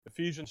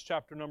Ephesians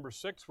chapter number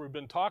 6. We've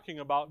been talking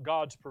about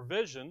God's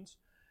provisions,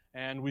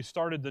 and we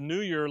started the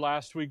new year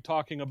last week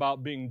talking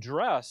about being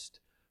dressed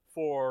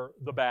for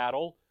the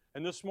battle.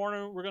 And this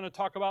morning we're going to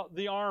talk about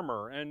the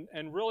armor. And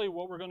really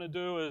what we're going to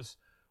do is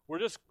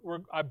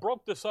I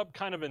broke this up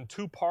kind of in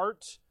two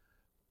parts.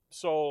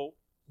 So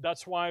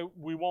that's why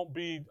we won't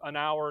be an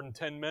hour and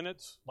 10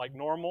 minutes like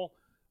normal.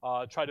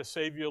 Try to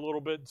save you a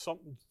little bit,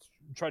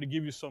 try to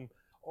give you some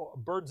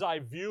bird's eye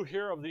view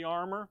here of the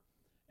armor,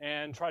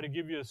 and try to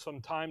give you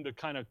some time to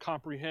kind of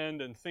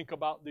comprehend and think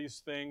about these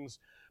things,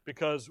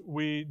 because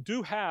we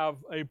do have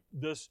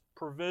this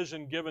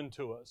provision given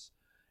to us.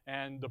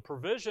 And the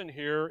provision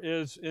here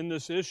is in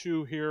this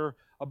issue here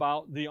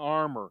about the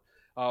armor.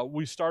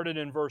 We started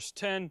in verse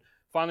 10,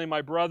 "Finally,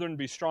 my brethren,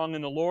 be strong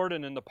in the Lord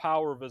and in the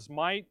power of His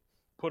might.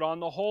 Put on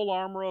the whole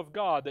armor of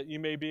God, that you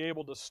may be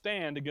able to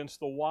stand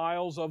against the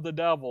wiles of the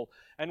devil."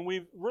 And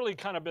we've really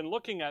kind of been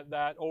looking at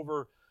that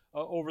over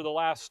the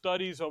last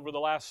studies, over the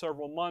last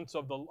several months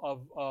of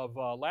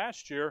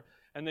last year,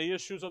 and the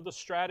issues of the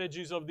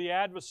strategies of the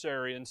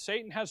adversary. And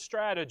Satan has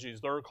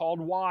strategies. They're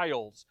called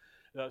wiles,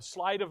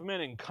 sleight of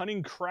men, and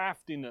cunning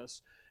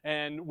craftiness.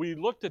 And we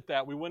looked at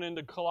that. We went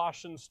into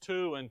Colossians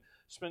 2 and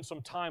spent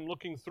some time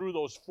looking through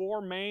those four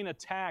main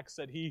attacks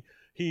that he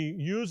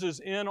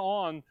uses in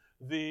on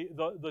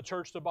the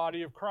church, the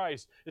body of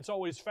Christ. It's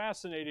always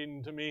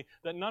fascinating to me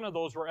that none of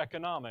those were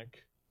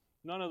economic.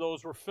 None of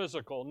those were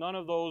physical. None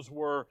of those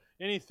were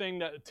anything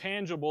that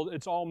tangible.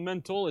 It's all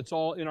mental. It's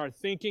all in our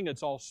thinking.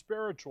 It's all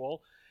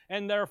spiritual.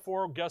 And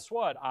therefore, guess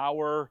what?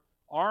 Our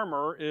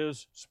armor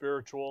is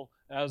spiritual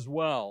as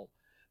well.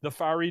 The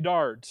fiery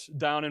darts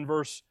down in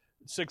verse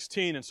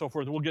 16 and so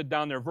forth. We'll get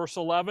down there. Verse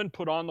 11,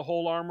 "Put on the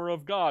whole armor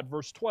of God."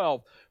 Verse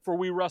 12, "For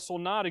we wrestle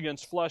not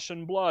against flesh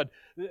and blood."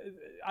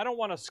 I don't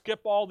want to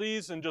skip all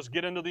these and just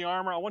get into the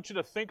armor. I want you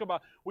to think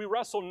about, we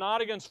wrestle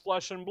not against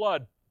flesh and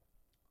blood.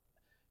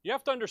 You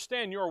have to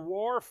understand, your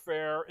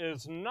warfare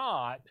is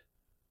not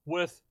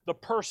with the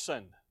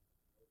person,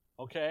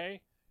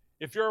 okay?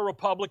 If you're a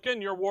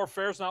Republican, your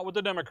warfare is not with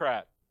the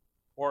Democrat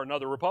or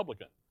another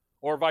Republican,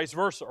 or vice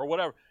versa, or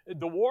whatever.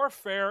 The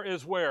warfare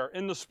is where?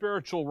 In the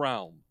spiritual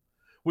realm.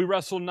 "We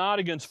wrestle not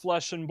against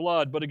flesh and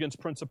blood, but against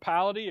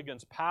principality,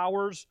 against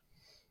powers,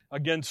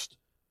 against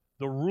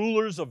the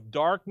rulers of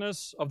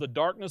darkness, of the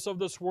darkness of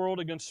this world,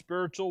 against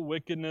spiritual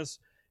wickedness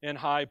in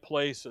high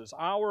places."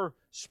 Our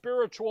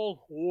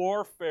spiritual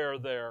warfare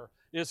there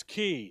is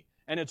key,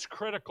 and it's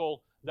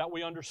critical that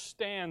we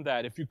understand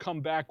that. If you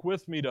come back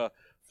with me to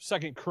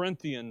 2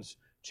 Corinthians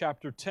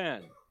chapter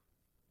 10,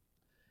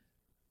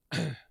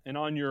 and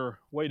on your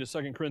way to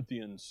 2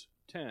 Corinthians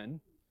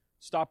 10,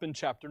 stop in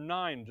chapter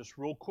 9 just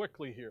real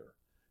quickly here.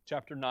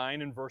 Chapter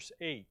 9 and verse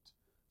 8.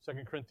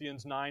 2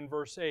 Corinthians 9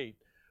 verse 8.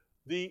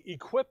 The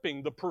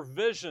equipping, the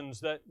provisions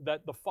that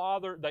the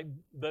Father,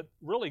 that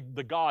really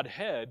the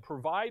Godhead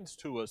provides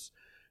to us.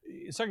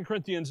 2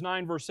 Corinthians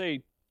 9 verse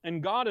 8,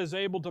 "And God is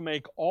able to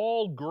make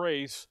all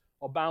grace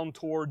abound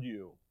toward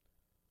you."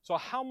 So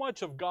how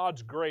much of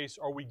God's grace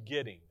are we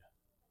getting?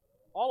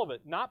 All of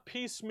it. Not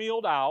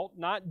piecemealed out,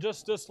 not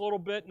just this little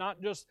bit,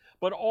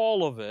 but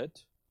all of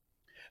it.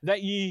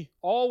 "That ye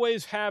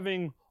always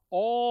having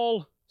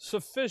all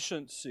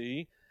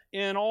sufficiency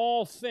in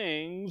all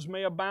things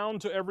may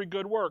abound to every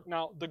good work."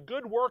 Now, the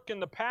good work in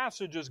the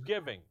passage is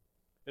giving.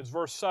 It's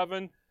verse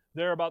 7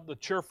 there about the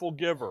cheerful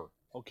giver,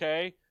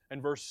 okay?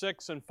 And verse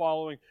 6 and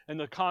following in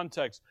the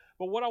context.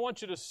 But what I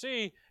want you to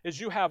see is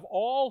you have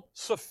all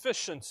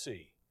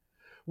sufficiency.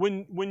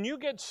 When you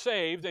get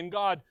saved and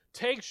God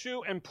takes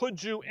you and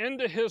puts you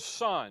into His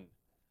Son,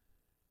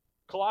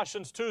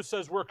 Colossians 2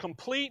 says we're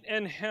complete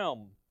in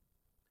Him.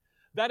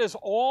 That is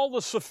all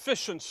the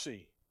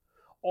sufficiency,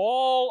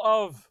 all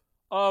of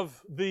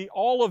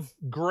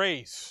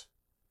grace.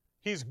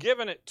 He's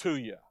given it to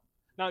you.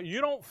 Now,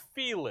 you don't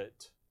feel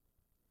it,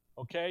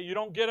 okay? You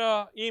don't get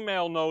an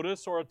email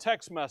notice or a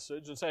text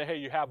message and say, "Hey,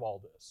 you have all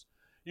this."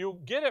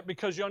 You get it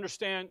because you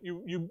understand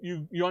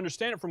you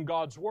understand it from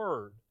God's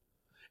Word.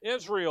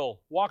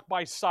 Israel walked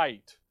by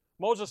sight.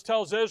 Moses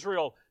tells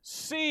Israel,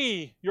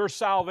 "See your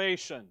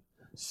salvation.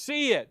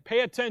 See it. Pay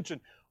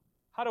attention."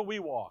 How do we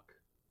walk?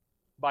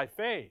 By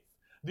faith.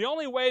 The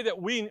only way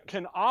that we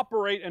can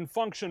operate and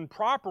function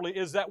properly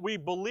is that we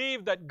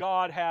believe that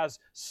God has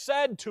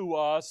said to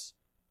us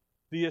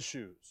the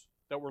issues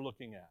that we're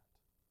looking at.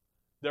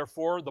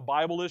 Therefore, the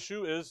Bible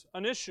issue is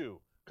an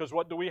issue, because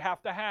what do we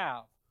have to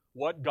have?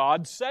 What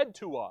God said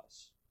to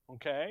us,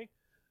 okay?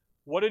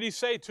 What did He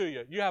say to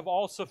you? You have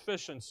all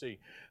sufficiency.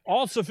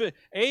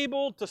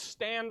 Able to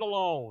stand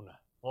alone,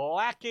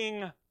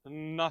 lacking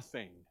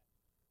nothing.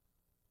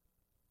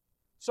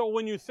 So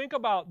when you think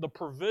about the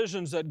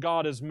provisions that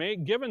God has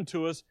given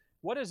to us,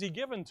 what has He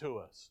given to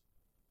us?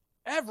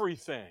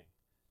 Everything.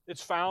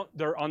 It's found,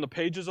 they're on the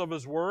pages of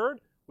His Word.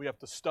 We have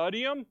to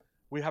study them.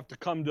 We have to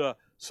come to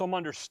some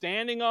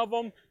understanding of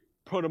them,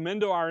 put them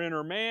into our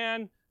inner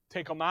man,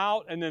 take them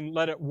out, and then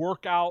let it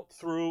work out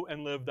through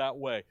and live that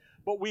way.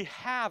 But we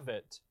have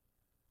it.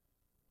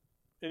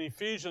 In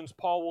Ephesians,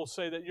 Paul will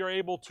say that you're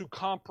able to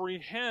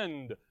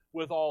comprehend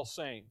with all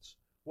saints.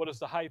 What is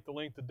the height, the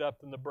length, the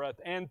depth, and the breadth?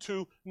 And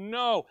to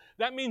know.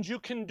 That means you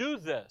can do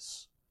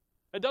this.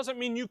 It doesn't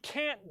mean you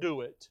can't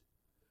do it.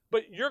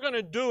 But you're going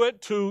to do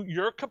it to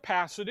your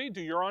capacity,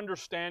 to your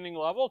understanding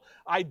level.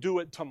 I do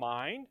it to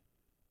mine.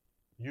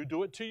 You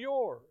do it to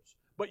yours.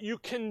 But you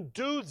can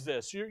do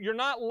this. You're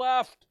not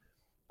left.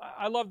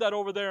 I love that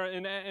over there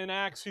in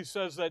Acts. He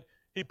says that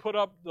he put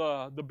up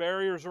the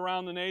barriers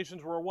around the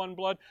nations were one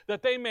blood,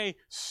 that they may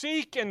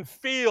seek and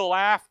feel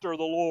after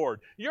the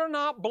Lord. You're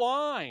not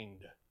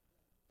blind.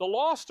 The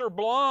lost are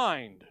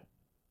blind.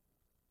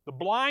 The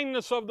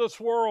blindness of this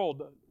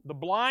world, the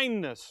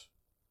blindness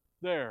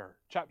there,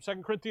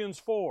 2 Corinthians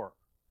 4.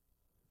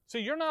 See,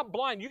 you're not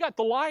blind. You got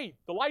the light.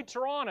 The lights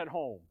are on at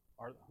home.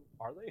 Are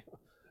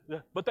they?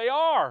 But they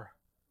are.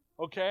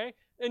 Okay?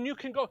 And you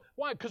can go,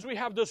 why? Because we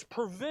have this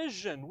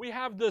provision. We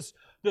have this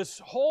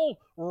whole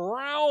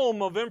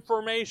realm of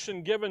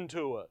information given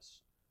to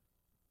us.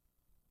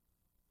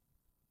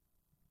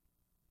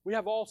 We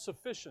have all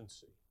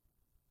sufficiency.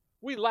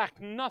 We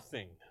lack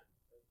nothing.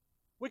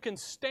 We can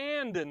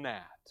stand in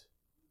that.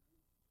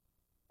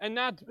 And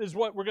that is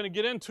what we're going to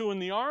get into in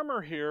the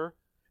armor here,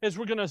 is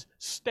we're going to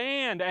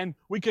stand and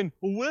we can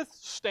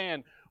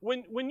withstand.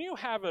 When you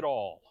have it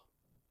all,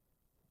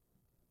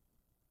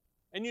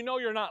 and you know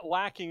you're not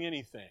lacking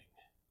anything,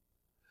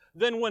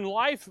 then when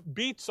life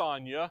beats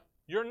on you,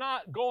 you're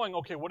not going,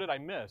 okay, what did I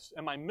miss?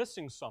 Am I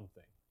missing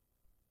something?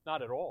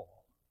 Not at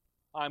all.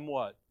 I'm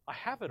what? I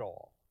have it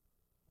all.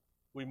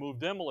 We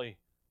moved Emily,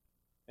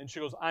 and she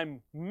goes,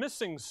 I'm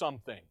missing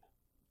something.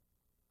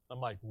 I'm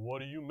like,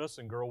 what are you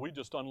missing, girl? We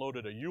just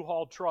unloaded a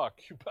U-Haul truck.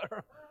 You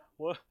better,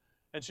 what?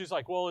 And she's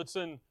like, well, it's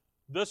in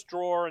this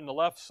drawer in the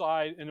left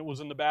side, and it was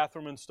in the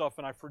bathroom and stuff,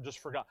 and I just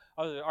forgot.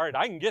 I was like, all right,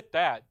 I can get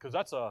that, because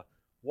that's a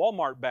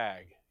Walmart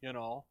bag,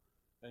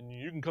 and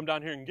you can come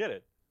down here and get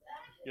it,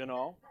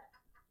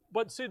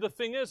 But see, the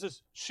thing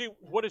is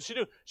what did she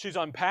do? She's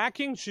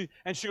unpacking,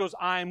 and she goes,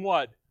 I'm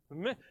what?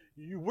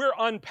 We're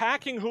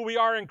unpacking who we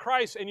are in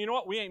Christ, and you know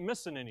what? We ain't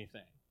missing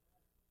anything.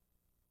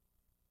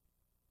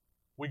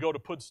 We go to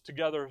put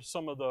together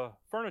some of the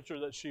furniture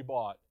that she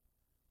bought,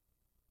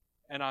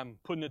 and I'm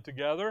putting it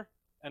together,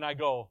 and I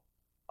go,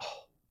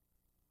 oh,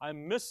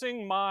 I'm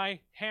missing my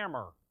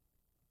hammer.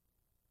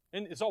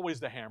 And it's always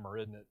the hammer,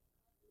 isn't it?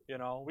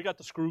 We got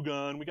the screw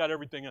gun, we got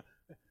everything.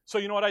 So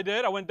you know what I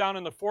did? I went down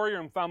in the foyer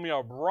and found me a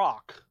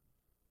rock,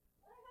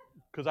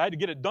 because I had to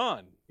get it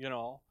done,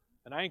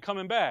 and I ain't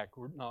coming back.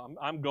 No,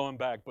 I'm going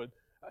back. But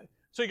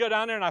so you go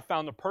down there, and I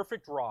found the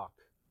perfect rock,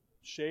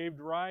 shaved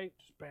right,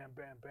 just bam,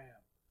 bam, bam.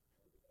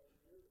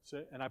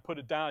 So, and I put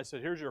it down. I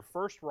said, here's your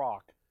first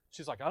rock.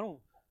 She's like,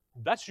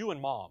 that's you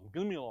and Mom.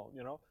 Leave me alone,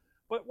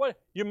 But what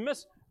you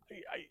miss,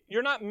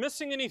 you're not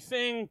missing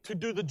anything to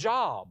do the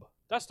job.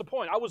 That's the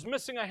point. I was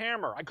missing a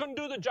hammer. I couldn't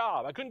do the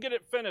job. I couldn't get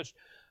it finished.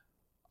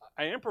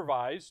 I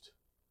improvised,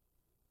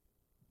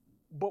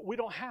 but we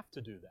don't have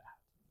to do that.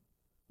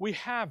 We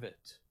have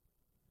it.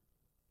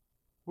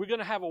 We're going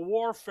to have a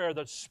warfare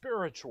that's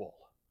spiritual.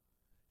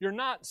 You're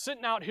not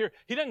sitting out here.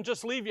 He doesn't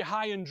just leave you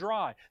high and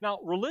dry. Now,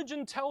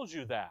 religion tells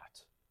you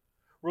that.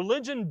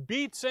 Religion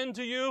beats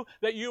into you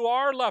that you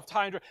are left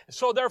high and dry.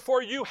 So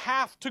therefore, you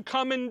have to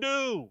come and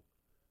do.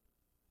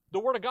 The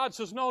Word of God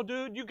says, no,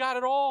 dude, you got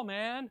it all,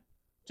 man.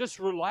 Just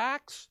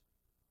relax.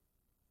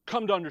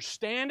 Come to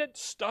understand it,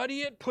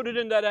 study it, put it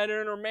in that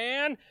inner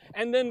man,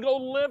 and then go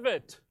live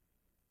it.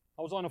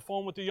 I was on the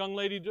phone with a young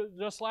lady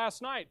just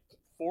last night,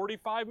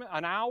 45 minutes,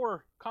 an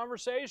hour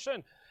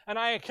conversation, and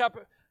I kept,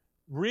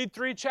 read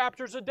 3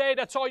 chapters a day.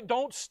 That's all.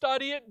 Don't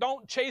study it.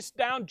 Don't chase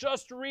down.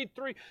 Just read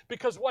 3.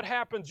 Because what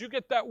happens? You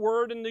get that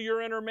word into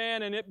your inner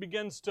man, and it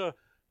begins to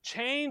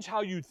change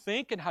how you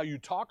think and how you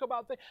talk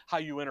about things, how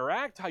you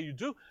interact, how you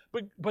do.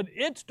 But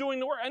it's doing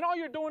the work, and all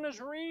you're doing is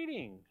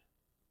reading.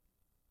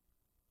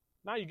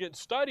 Now you get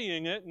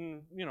studying it,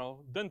 and,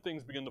 then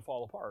things begin to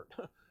fall apart.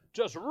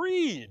 Just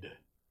read.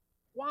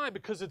 Why?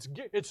 Because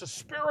it's a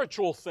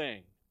spiritual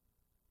thing.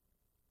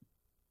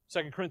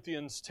 2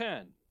 Corinthians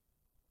 10.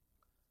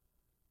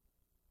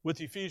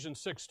 With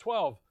Ephesians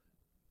 6:12,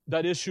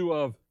 that issue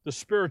of the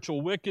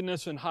spiritual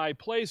wickedness in high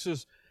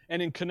places,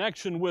 and in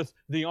connection with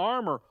the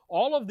armor,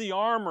 all of the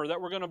armor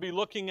that we're going to be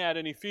looking at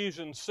in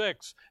Ephesians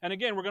 6, and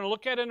again, we're going to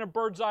look at it in a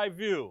bird's eye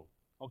view,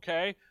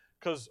 okay?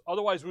 Because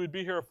otherwise we would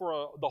be here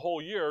for the whole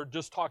year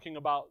just talking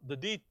about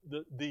the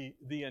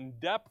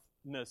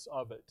in-depthness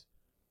of it.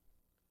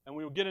 And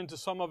we will get into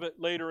some of it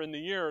later in the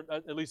year,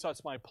 at least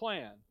that's my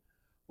plan.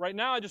 Right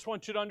now, I just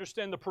want you to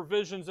understand the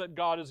provisions that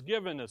God has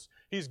given us.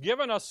 He's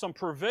given us some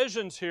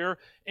provisions here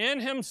in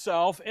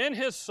Himself, in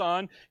His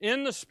Son,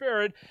 in the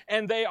Spirit,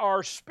 and they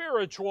are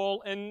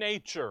spiritual in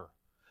nature.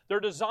 They're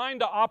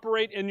designed to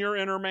operate in your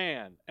inner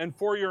man and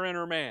for your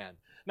inner man.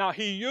 Now,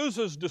 He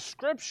uses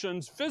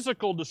descriptions,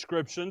 physical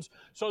descriptions,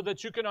 so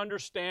that you can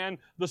understand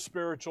the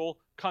spiritual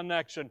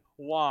connection.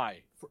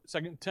 Why?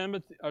 2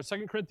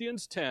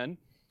 Corinthians 10,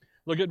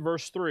 look at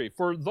verse 3.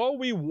 For though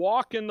we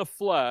walk in the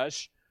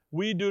flesh,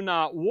 we do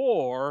not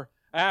war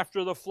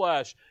after the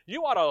flesh.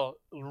 You ought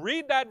to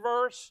read that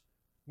verse,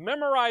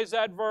 memorize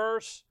that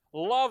verse,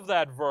 Love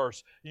that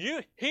verse.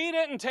 He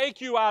didn't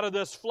take you out of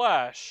this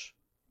flesh.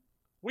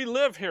 We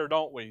live here,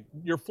 don't we?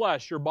 Your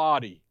flesh, your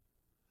body.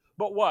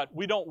 But what?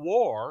 We don't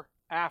war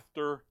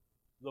after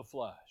the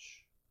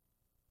flesh.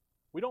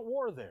 We don't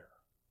war there.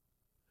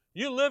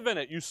 You live in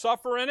it. You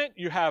suffer in it.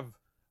 You have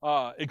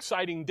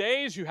exciting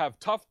days. You have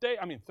tough days.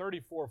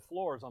 34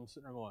 floors. I'm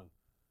sitting there going,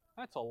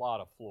 that's a lot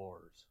of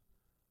floors.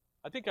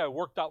 I think I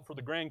worked out for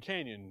the Grand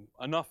Canyon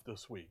enough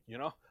this week,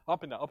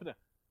 up and down, up and down.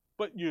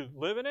 But you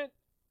live in it.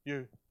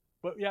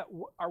 But yet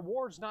our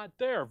war's not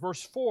there.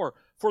 Verse 4,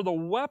 for the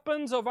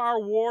weapons of our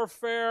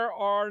warfare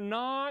are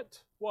not,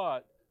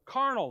 what?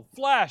 Carnal,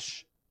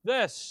 flesh,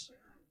 this.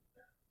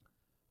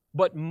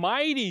 But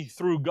mighty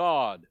through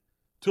God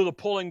to the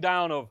pulling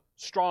down of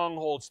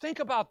strongholds. Think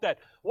about that.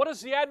 What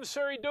is the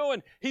adversary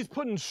doing? He's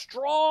putting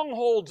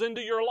strongholds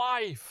into your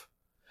life.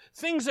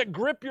 Things that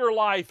grip your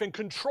life and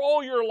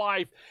control your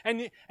life.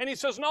 And he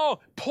says, no,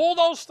 pull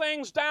those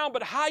things down.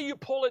 But how you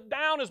pull it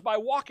down is by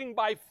walking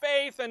by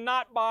faith and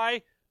not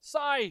by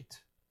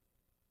sight.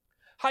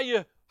 How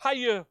you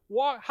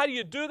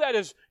do that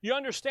is you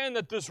understand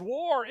that this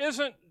war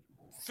isn't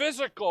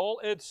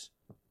physical, it's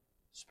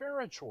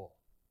spiritual.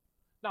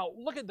 Now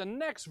look at the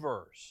next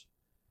verse.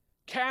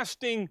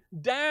 Casting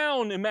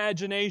down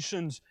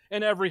imaginations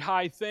and every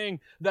high thing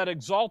that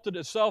exalted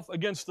itself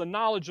against the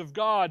knowledge of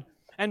God,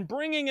 and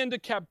bringing into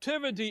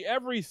captivity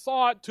every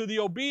thought to the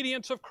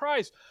obedience of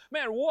Christ.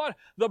 Man, what?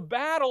 The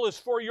battle is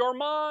for your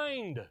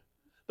mind.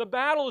 The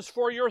battle is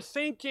for your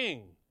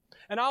thinking.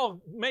 And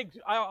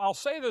I'll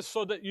say this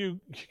so that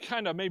you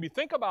kind of maybe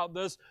think about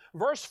this.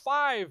 Verse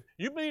 5,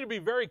 you need to be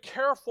very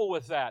careful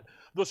with that.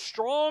 The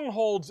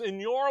strongholds in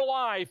your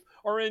life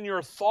are in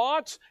your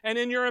thoughts and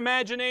in your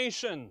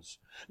imaginations.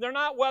 They're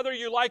not whether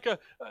you like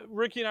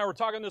Ricky and I were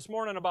talking this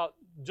morning about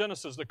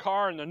Genesis, the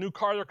car and the new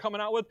car they're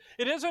coming out with.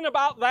 It isn't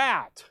about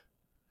that.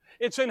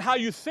 It's in how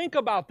you think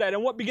about that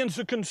and what begins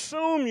to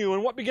consume you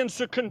and what begins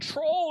to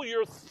control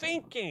your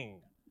thinking.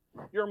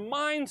 Your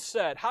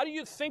mindset. How do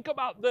you think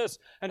about this?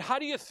 And how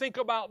do you think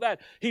about that?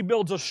 He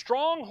builds a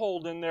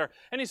stronghold in there.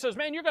 And he says,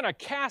 man, you're going to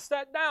cast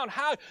that down.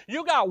 How?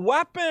 You got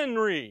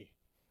weaponry.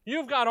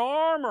 You've got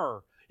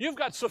armor. You've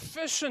got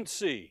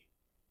sufficiency.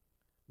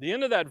 The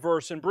end of that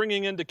verse, and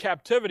bringing into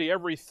captivity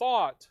every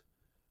thought.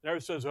 There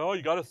it says, oh,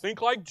 you got to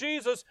think like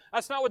Jesus.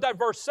 That's not what that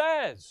verse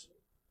says.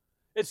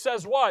 It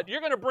says what?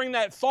 You're going to bring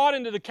that thought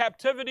into the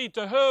captivity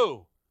to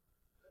who?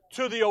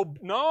 To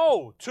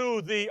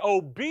the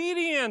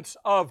obedience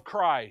of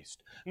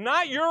Christ.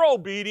 Not your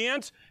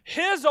obedience,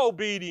 His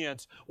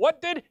obedience.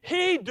 What did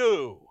He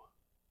do?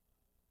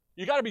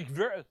 You got to be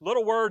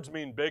little words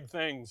mean big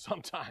things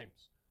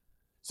sometimes.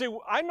 See,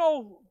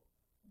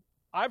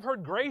 I've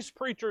heard grace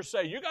preachers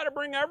say, you got to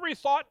bring every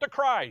thought to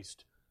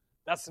Christ.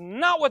 That's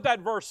not what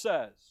that verse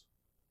says.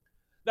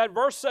 That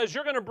verse says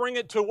you're going to bring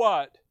it to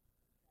what?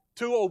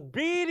 To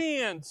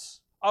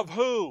obedience of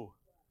who?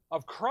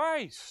 Of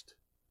Christ.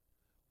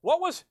 What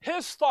was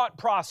His thought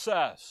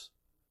process?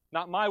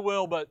 Not my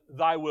will, but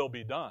thy will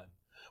be done.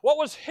 What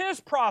was His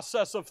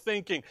process of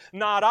thinking?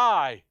 Not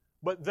I,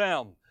 but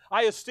them.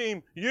 I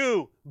esteem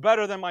you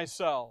better than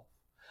myself.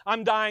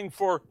 I'm dying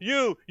for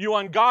you, you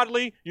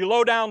ungodly, you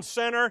low-down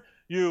sinner,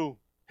 you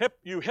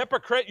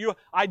hypocrite,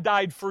 I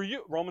died for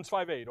you. Romans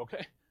 5:8,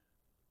 okay?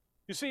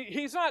 You see,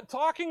 He's not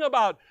talking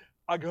about,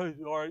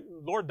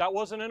 Lord, that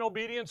wasn't in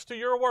obedience to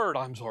your word.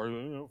 I'm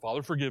sorry,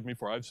 Father, forgive me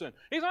for I've sinned.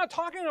 He's not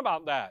talking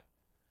about that.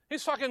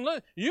 He's talking,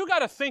 you got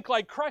to think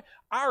like Christ.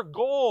 Our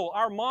goal,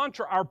 our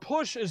mantra, our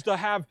push is to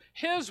have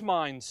His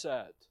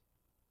mindset.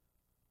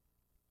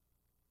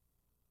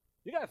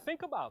 You got to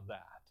think about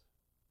that.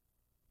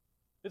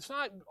 It's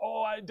not,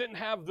 I didn't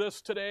have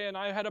this today and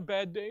I had a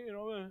bad day.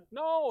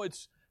 No,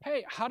 it's,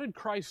 hey, how did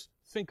Christ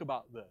think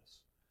about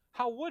this?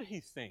 How would He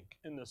think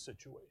in this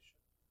situation?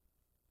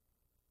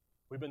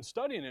 We've been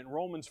studying it in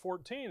Romans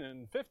 14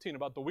 and 15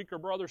 about the weaker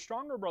brother,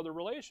 stronger brother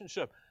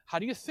relationship. How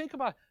do you think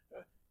about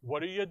it?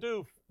 What do you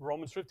do?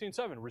 Romans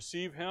 15:7.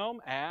 Receive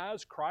Him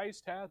as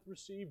Christ hath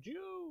received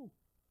you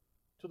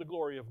to the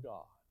glory of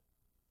God.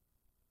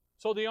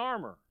 So the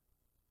armor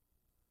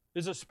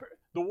is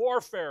the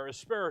warfare is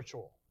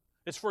spiritual.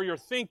 It's for your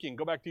thinking.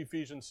 Go back to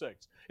Ephesians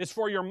 6. It's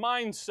for your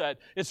mindset.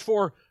 It's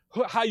for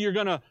how you're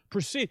going to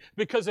proceed.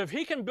 Because if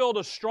He can build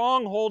a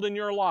stronghold in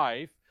your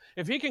life,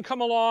 if He can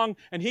come along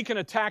and He can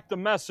attack the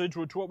message,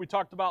 which is what we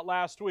talked about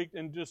last week,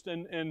 and just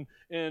in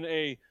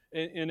a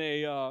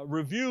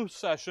review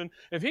session,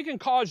 if He can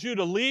cause you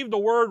to leave the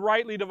word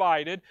rightly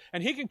divided,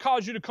 and He can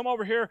cause you to come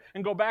over here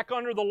and go back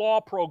under the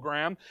law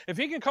program, if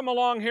He can come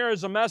along here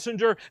as a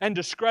messenger and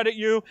discredit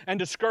you and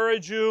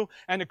discourage you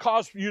and to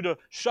cause you to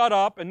shut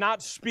up and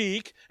not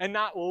speak and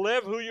not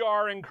live who you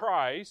are in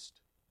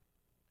Christ,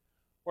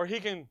 or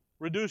He can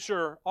reduce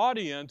your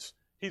audience,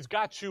 He's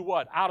got you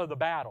what? Out of the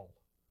battle.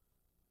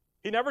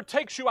 He never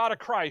takes you out of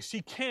Christ.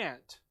 He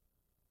can't.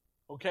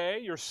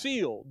 Okay? You're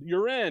sealed.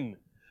 You're in.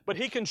 But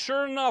He can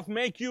sure enough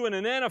make you an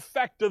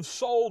ineffective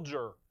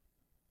soldier.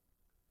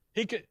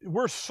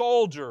 We're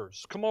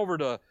soldiers. Come over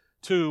to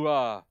 2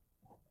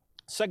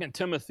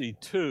 Timothy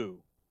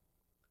 2.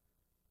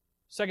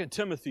 2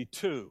 Timothy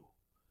 2.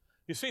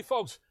 You see,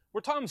 folks,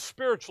 we're talking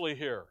spiritually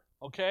here,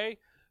 okay?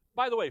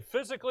 By the way,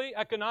 physically,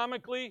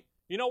 economically,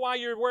 you know why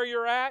you're where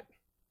you're at?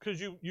 Because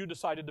you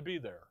decided to be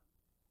there.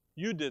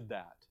 You did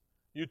that.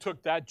 You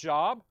took that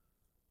job,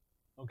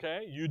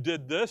 okay? You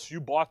did this.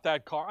 You bought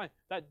that car.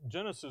 That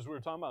Genesis we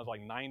were talking about was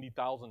like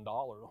 $90,000.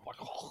 I'm like,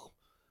 oh,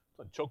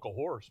 it's a choke a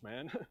horse,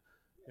 man.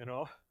 You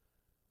know,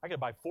 I could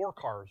buy 4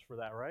 cars for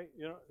that, right?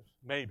 You know,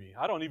 maybe.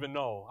 I don't even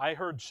know. I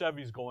heard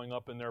Chevys going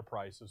up in their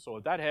prices. So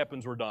if that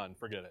happens, we're done.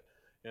 Forget it.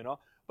 You know.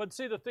 But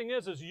see, the thing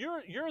is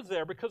you're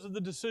there because of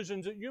the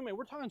decisions that you made.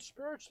 We're talking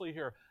spiritually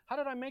here. How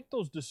did I make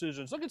those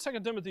decisions? Look at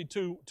 2 Timothy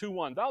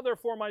 2:1. Thou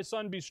therefore, my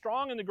son, be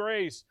strong in the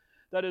grace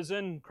that is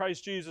in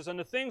Christ Jesus, and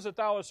the things that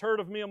thou hast heard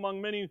of me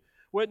among many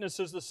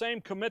witnesses, the same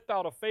commit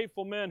thou to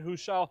faithful men who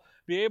shall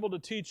be able to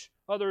teach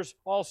others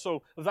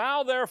also.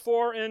 Thou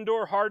therefore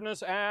endure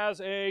hardness as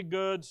a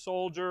good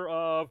soldier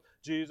of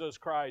Jesus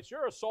Christ.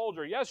 You're a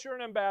soldier. Yes, you're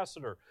an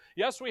ambassador.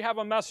 Yes, we have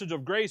a message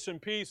of grace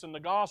and peace and the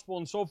gospel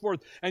and so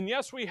forth. And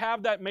yes, we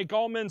have that make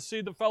all men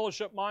see the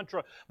fellowship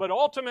mantra. But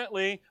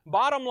ultimately,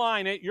 bottom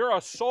line, you're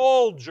a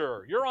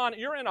soldier.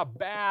 You're in a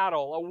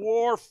battle, a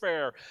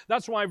warfare.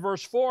 That's why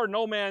verse 4,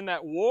 no man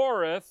that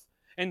warreth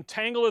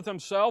entangleth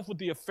himself with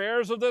the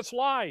affairs of this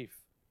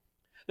life,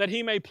 that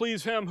he may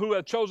please him who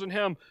hath chosen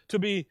him to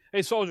be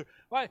a soldier.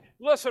 Right?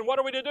 Listen, what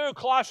are we to do?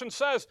 Colossians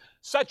says,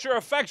 set your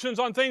affections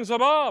on things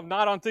above,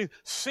 not on things.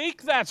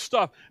 Seek that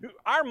stuff.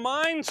 Our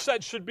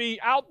mindset should be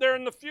out there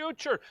in the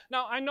future.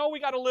 Now, I know we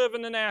got to live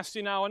in the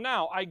nasty now and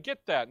now. I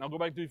get that. And I'll go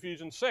back to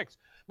Ephesians 6.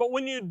 But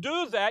when you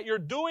do that, you're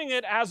doing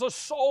it as a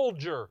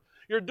soldier.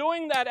 You're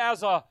doing that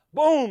as a,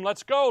 boom,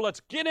 let's go.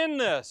 Let's get in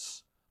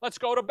this. Let's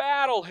go to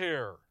battle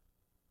here.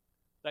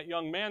 That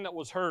young man that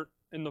was hurt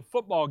in the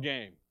football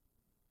game.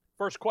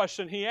 First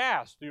question he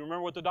asked, do you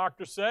remember what the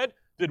doctor said?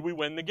 Did we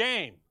win the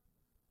game?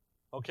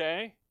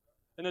 Okay?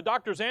 And the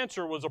doctor's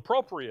answer was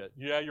appropriate.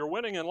 Yeah, you're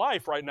winning in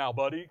life right now,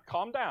 buddy.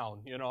 Calm down,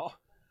 you know.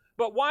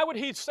 But why would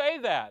he say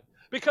that?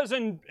 Because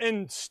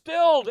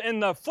instilled in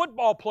the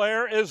football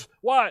player is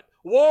what?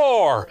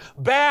 War,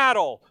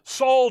 battle,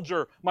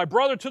 soldier, my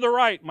brother to the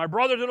right, my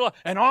brother to the left,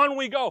 and on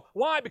we go.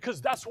 Why? Because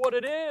that's what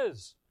it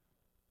is.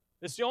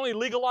 It's the only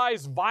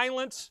legalized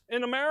violence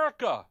in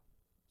America.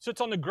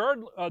 Sits on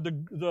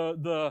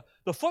the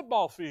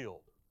football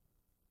field.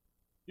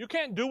 You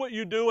can't do what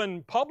you do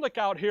in public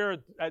out here,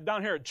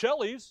 down here at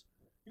Chili's.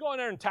 You go in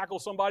there and tackle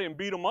somebody and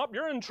beat them up,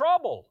 you're in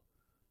trouble.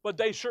 But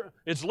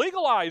it's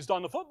legalized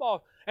on the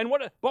football.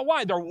 But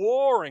why? They're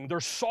warring. They're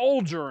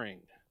soldiering.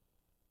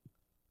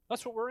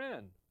 That's what we're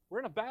in. We're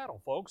in a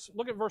battle, folks.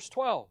 Look at verse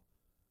 12.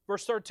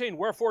 Verse 13,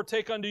 wherefore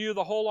take unto you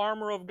the whole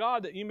armor of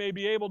God, that ye may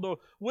be able to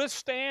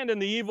withstand in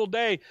the evil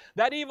day.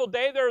 That evil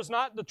day there is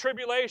not the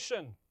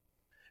tribulation.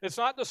 It's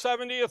not the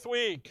 70th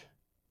week.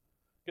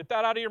 Get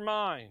that out of your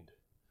mind.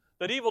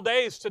 That evil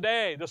day is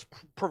today, this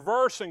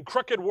perverse and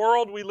crooked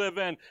world we live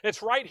in.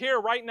 It's right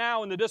here, right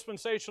now in the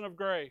dispensation of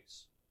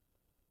grace.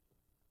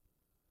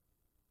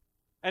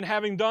 And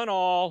having done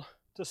all,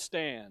 to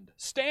stand.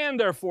 Stand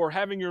therefore,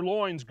 having your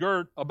loins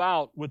girt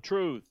about with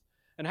truth,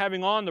 and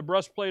having on the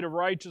breastplate of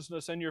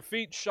righteousness, and your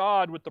feet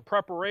shod with the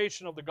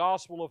preparation of the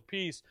gospel of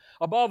peace.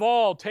 Above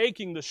all,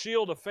 taking the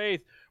shield of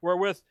faith,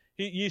 wherewith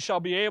ye shall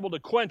be able to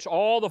quench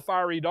all the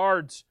fiery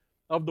darts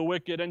of the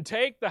wicked, and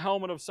take the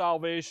helmet of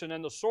salvation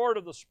and the sword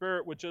of the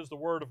Spirit, which is the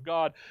word of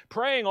God,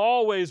 praying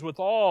always with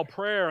all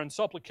prayer and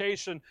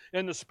supplication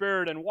in the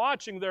Spirit, and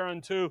watching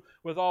thereunto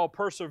with all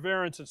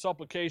perseverance and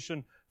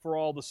supplication for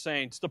all the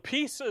saints. The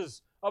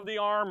pieces of the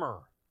armor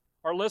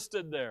are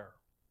listed there.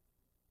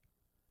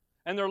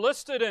 And they're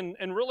listed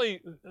in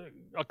really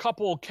a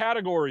couple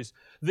categories.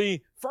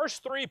 The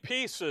first 3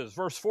 pieces,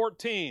 verse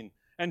 14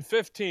 and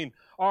 15,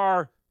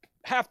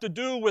 have to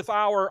do with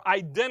our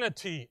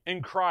identity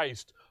in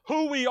Christ,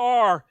 who we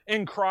are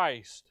in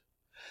Christ.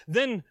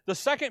 Then the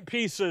second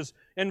pieces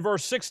in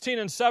verse 16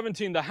 and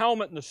 17, the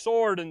helmet and the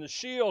sword and the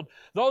shield,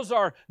 those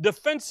are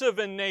defensive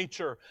in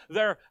nature.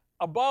 They're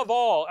above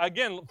all,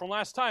 again, from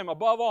last time,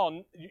 above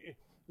all,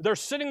 they're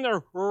sitting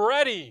there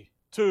ready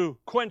to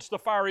quench the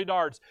fiery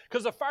darts.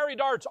 Because the fiery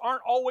darts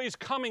aren't always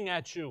coming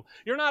at you.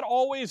 You're not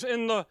always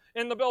in the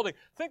building.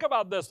 Think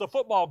about this, the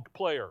football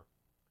player.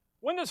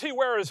 When does he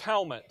wear his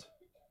helmet?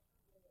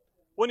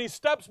 When he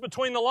steps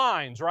between the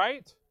lines,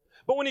 right?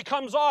 But when he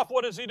comes off,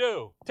 what does he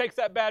do? Takes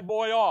that bad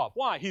boy off.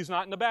 Why? He's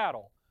not in the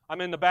battle.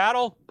 I'm in the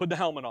battle, put the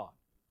helmet on.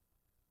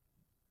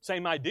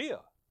 Same idea.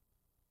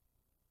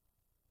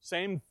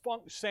 Same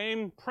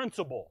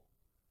principle.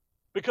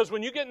 Because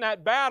when you get in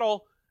that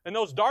battle and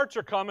those darts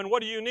are coming,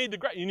 what do you need to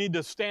grab? You need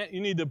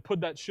to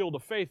put that shield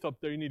of faith up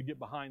there. You need to get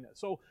behind that.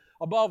 So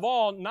above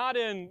all, not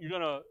in you're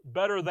going to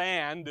better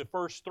than the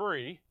first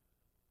 3,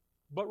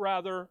 but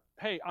rather,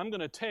 hey, I'm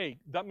going to take,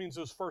 that means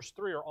those first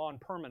 3 are on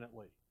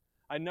permanently.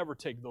 I never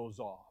take those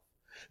off.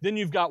 Then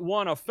you've got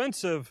one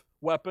offensive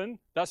weapon,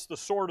 that's the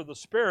sword of the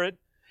Spirit,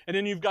 and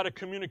then you've got a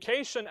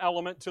communication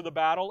element to the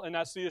battle, and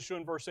that's the issue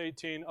in verse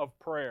 18 of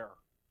prayer.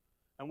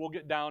 And we'll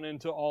get down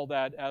into all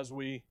that as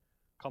we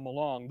come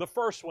along. The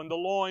first one, the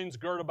loins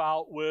girt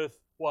about with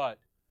what?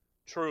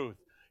 Truth.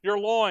 Your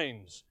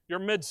loins, your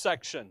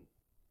midsection.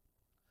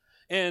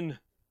 In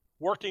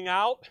working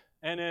out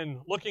and in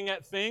looking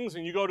at things,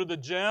 and you go to the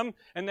gym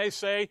and they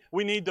say,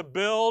 we need to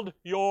build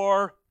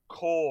your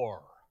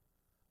core.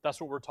 That's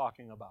what we're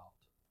talking about.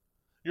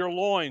 Your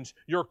loins,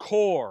 your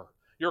core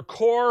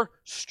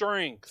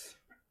strength.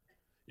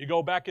 You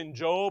go back in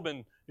Job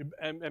and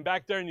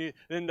back there, and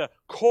in the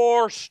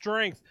core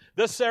strength,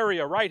 this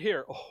area right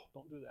here. Oh,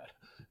 don't do that.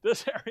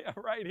 This area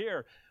right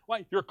here.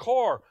 Why? Your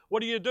core.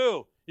 What do?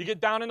 You get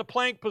down in the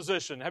plank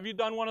position. Have you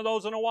done one of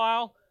those in a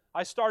while?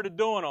 I started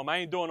doing them. I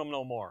ain't doing them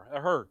no more.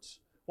 It hurts.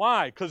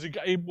 Why? Because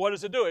what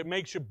does it do? It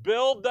makes you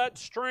build that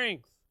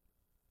strength.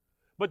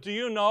 But do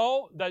you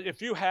know that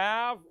if you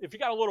got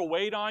a little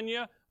weight on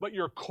you, but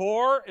your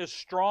core is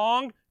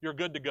strong, you're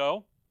good to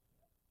go?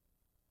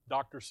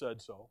 Doctor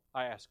said so.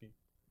 I asked him.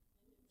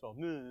 So,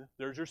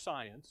 there's your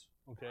science,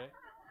 okay?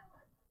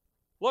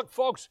 Look,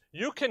 folks,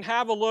 you can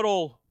have a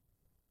little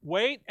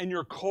weight and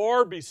your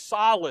core be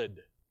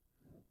solid.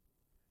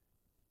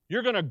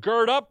 You're going to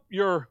gird up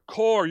your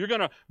core. You're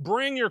going to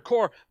bring your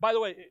core. By the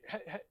way,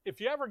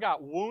 if you ever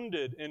got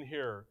wounded in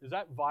here, is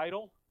that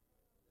vital?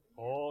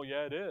 Oh,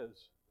 yeah, it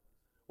is.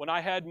 When I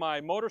had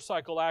my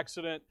motorcycle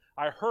accident,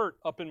 I hurt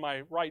up in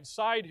my right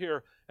side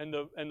here, and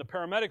the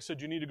paramedic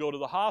said, you need to go to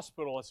the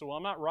hospital. I said, well,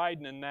 I'm not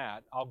riding in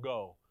that. I'll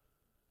go.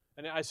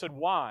 And I said,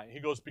 why?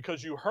 He goes,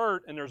 because you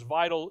hurt, and there's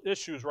vital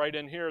issues right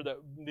in here that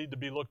need to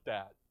be looked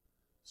at.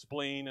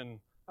 Spleen, and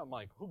I'm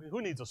like,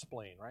 who needs a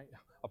spleen, right?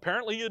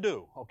 Apparently you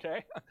do,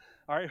 okay?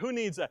 All right, who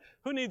needs that?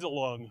 Who needs a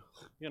lung?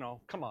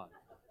 Come on,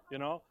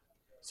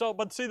 So,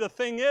 but see, the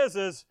thing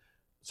is,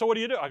 so what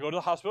do? I go to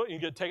the hospital and you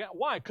get taken out.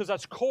 Why? Because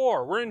that's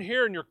core. We're in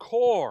here in your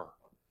core.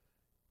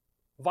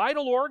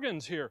 Vital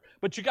organs here.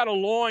 But you got a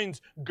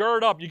loins,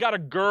 gird up. You got a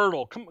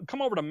girdle.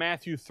 Come over to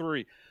Matthew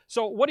 3.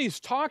 So what he's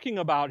talking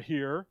about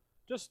here,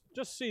 just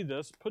see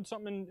this. Put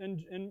something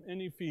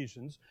in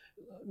Ephesians.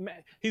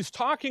 He's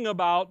talking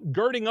about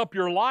girding up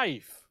your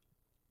life.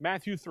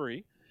 Matthew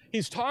 3.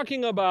 He's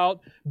talking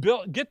about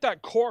get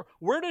that core.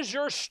 Where does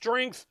your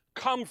strength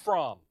come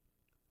from?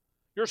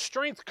 Your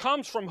strength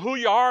comes from who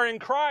you are in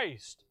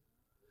Christ.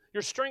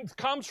 Your strength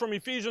comes from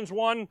Ephesians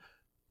 1,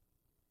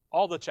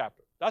 all the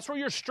chapter. That's where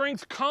your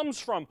strength comes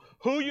from,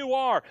 who you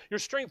are. Your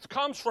strength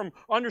comes from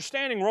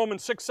understanding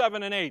Romans 6,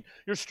 7, and 8.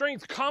 Your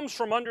strength comes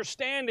from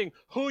understanding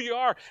who you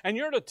are. And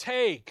you're to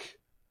take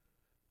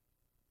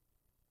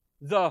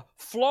the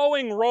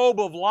flowing robe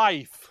of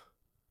life.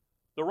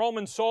 The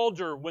Roman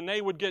soldier, when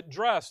they would get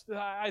dressed,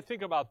 I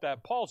think about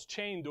that. Paul's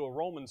chained to a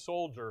Roman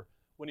soldier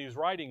when he's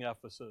writing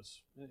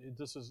Ephesus.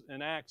 This is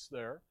in Acts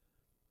there.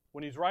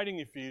 When he's writing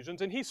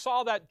Ephesians. And he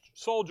saw that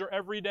soldier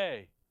every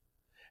day.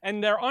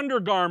 And their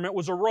undergarment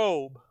was a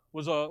robe.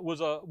 Was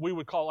a we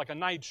would call it like a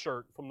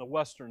nightshirt from the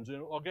Westerns,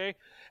 okay?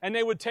 And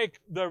they would take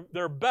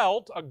their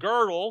belt, a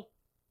girdle,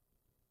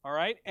 all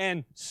right,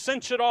 and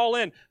cinch it all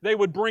in. They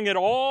would bring it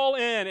all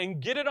in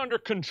and get it under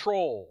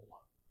control.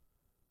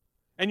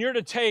 And you're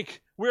to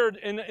take, we're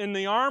in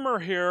the armor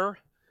here,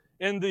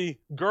 in the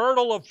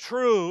girdle of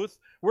truth,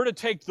 we're to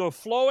take the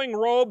flowing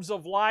robes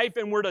of life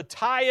and we're to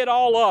tie it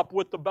all up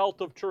with the belt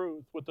of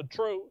truth, with the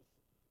truth.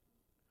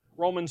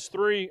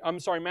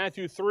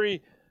 Matthew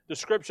 3,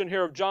 description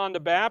here of John the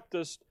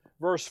Baptist,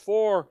 verse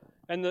 4,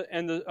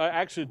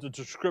 actually the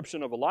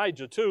description of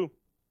Elijah too.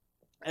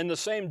 And the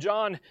same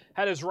John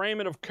had his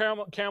raiment of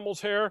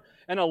camel's hair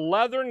and a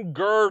leathern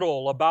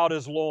girdle about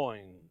his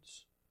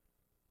loins.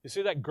 You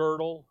see that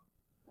girdle?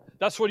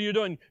 That's what you're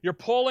doing. You're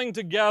pulling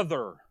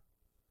together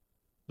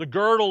the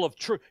girdle of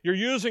truth. You're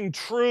using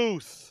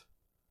truth,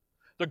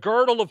 the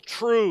girdle of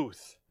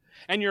truth,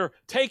 and you're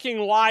taking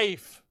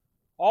life,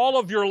 all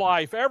of your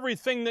life,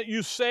 everything that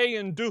you say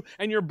and do,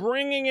 and you're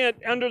bringing it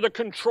under the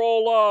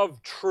control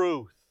of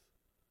truth.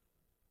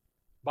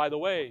 By the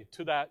way,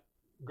 to that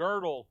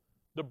girdle,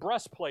 the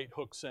breastplate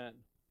hooks in.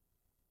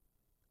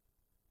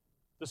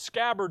 The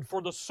scabbard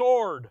for the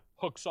sword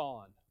hooks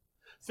on.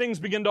 Things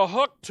begin to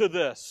hook to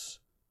this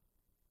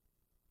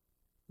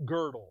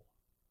girdle.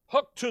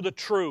 Hook to the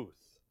truth.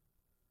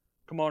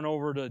 Come on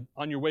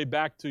on your way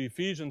back to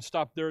Ephesians,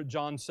 stop there at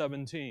John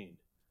 17.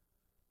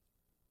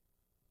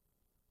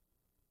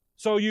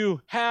 So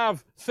you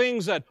have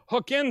things that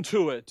hook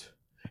into it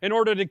in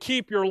order to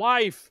keep your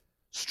life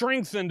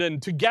strengthened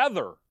and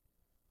together.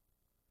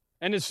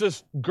 And it's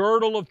this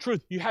girdle of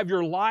truth. You have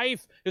your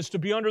life is to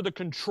be under the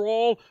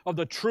control of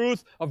the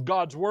truth of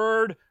God's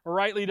Word,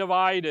 rightly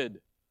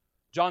divided.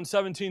 John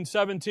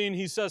 17:17,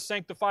 he says,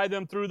 sanctify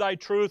them through thy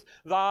truth.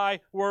 Thy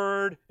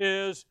Word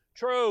is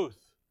truth.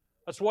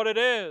 That's what it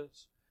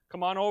is.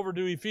 Come on over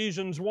to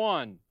Ephesians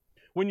 1.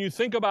 When you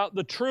think about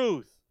the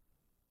truth,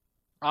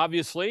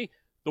 obviously,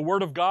 the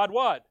Word of God,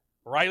 what?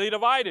 Rightly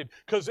divided.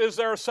 Because is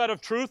there a set of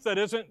truth that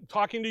isn't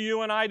talking to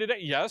you and I today?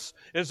 Yes.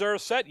 Is there a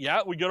set?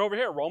 Yeah, we get over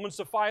here. Romans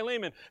to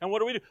Philemon. And what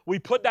do? We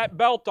put that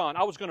belt on.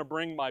 I was going to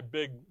bring my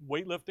big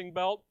weightlifting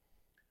belt,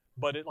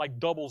 but it like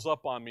doubles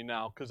up on me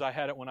now because I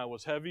had it when I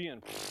was heavy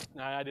and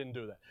I didn't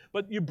do that.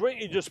 But you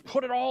just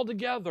put it all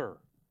together.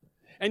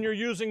 And you're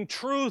using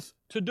truth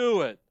to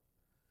do it.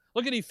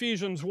 Look at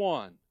Ephesians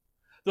 1.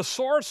 The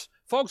source,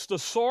 folks, the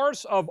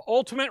source of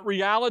ultimate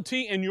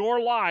reality in your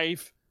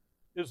life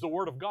is the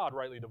Word of God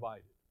rightly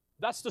divided.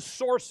 That's the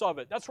source of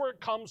it. That's where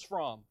it comes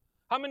from.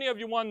 How many of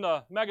you won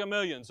the Mega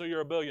Millions, so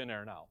you're a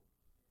billionaire now?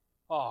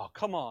 Oh,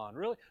 come on,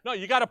 really? No,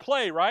 you got to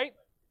play, right?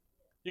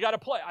 You got to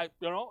play.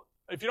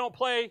 If you don't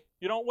play,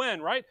 you don't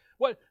win, right?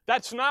 What?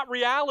 That's not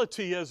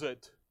reality, is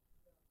it?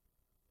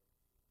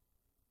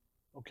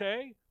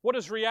 Okay? What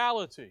is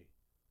reality?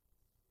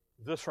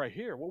 This right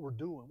here, what we're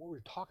doing, what we're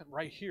talking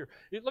right here.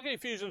 Look at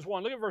Ephesians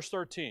 1. Look at verse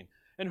 13.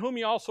 In whom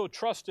ye also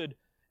trusted,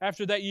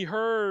 after that ye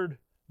heard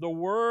the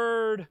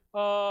word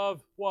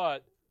of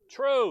what?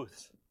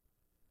 Truth.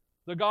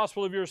 The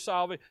gospel of your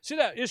salvation. See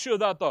that issue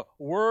about the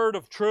word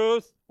of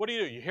truth? What do?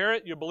 You hear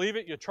it, you believe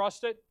it, you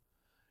trust it?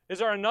 Is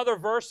there another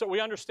verse that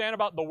we understand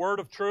about the word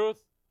of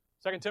truth?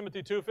 2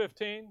 Timothy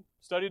 2:15.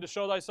 Study to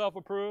show thyself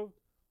approved.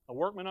 A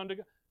workman unto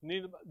God.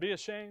 Need to be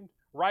ashamed.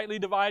 Rightly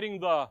dividing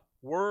the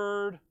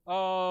word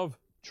of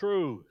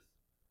truth.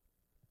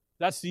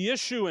 That's the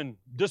issue in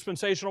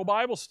dispensational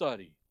Bible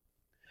study.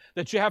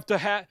 That you have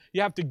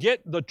to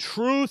get the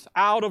truth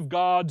out of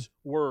God's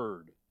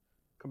word.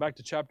 Come back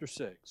to chapter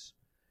 6.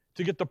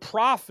 To get the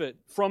profit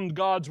from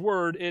God's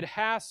word, it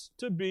has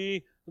to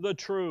be the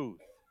truth.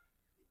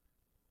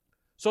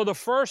 So the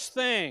first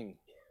thing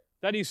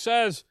that he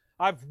says,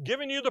 I've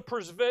given you the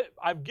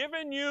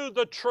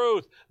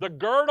truth, the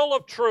girdle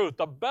of truth,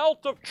 the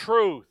belt of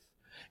truth.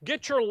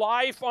 Get your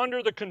life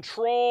under the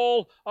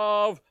control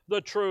of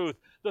the truth.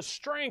 The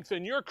strength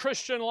in your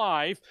Christian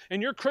life,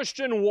 in your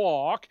Christian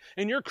walk,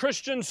 in your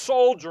Christian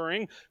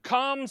soldiering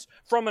comes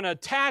from an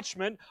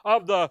attachment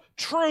of the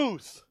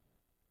truth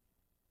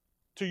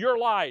to your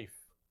life,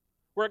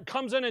 where it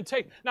comes in and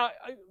takes. Now,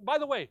 by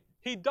the way,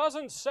 he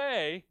doesn't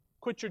say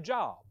quit your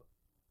job.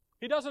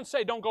 He doesn't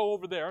say don't go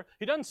over there.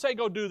 He doesn't say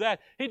go do that.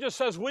 He just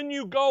says when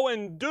you go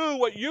and do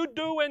what you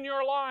do in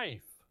your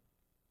life,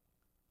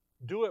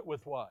 do it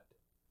with what?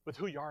 With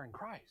who you are in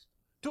Christ.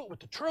 Do it with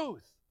the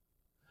truth.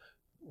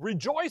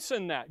 Rejoice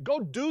in that.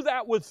 Go do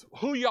that with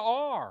who you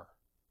are.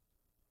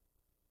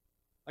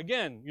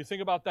 Again, you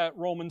think about that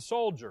Roman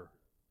soldier.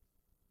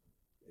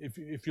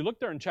 If you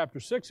look there in chapter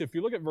 6, if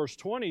you look at verse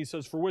 20, he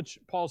says,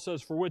 Paul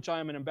says, for which I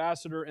am an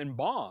ambassador in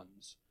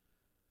bonds.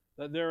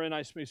 That therein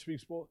I may speak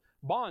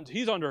bonds.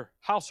 He's under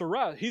house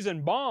arrest. He's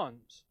in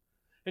bonds.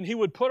 And he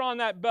would put on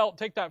that belt,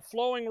 take that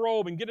flowing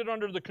robe, and get it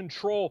under the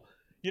control.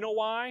 You know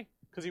why?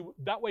 Because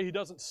that way he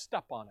doesn't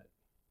step on it.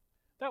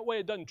 That way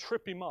it doesn't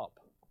trip him up.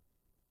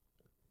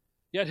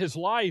 Yet his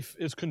life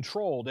is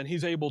controlled, and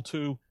he's able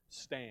to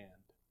stand.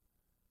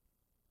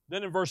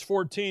 Then in verse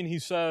 14 he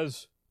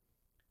says,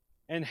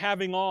 and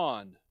having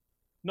on.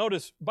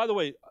 Notice, by the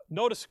way,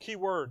 notice the key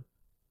word.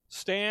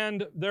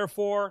 Stand,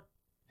 therefore,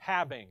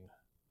 having.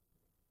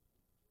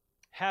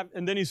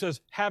 And then he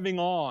says, having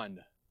on.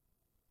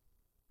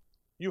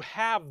 You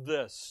have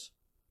this.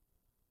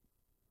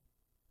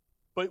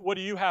 But what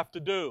do you have to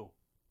do?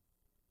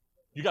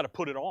 You got to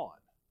put it on.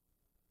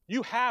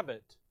 You have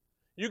it.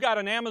 You got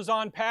an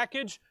Amazon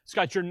package. It's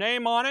got your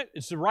name on it.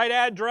 It's the right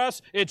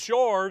address. It's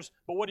yours.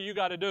 But what do you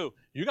got to do?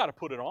 You got to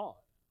put it on.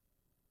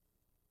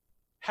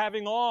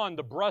 Having on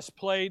the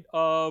breastplate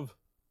of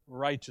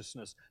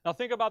righteousness. Now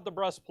think about the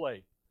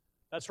breastplate.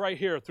 That's right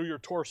here through your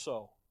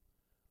torso.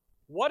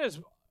 What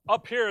is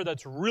up here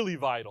that's really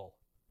vital?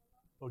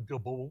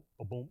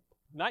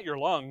 Not your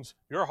lungs,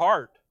 your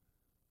heart.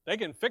 They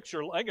can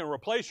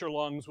replace your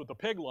lungs with a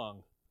pig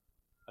lung,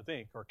 I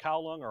think, or cow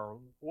lung, or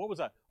what was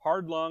that?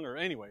 Hard lung, or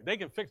anyway. They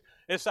can fix.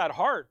 It's that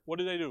heart. What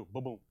do they do?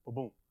 Boom, boom, boom,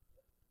 boom.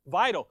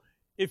 Vital.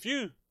 If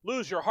you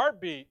lose your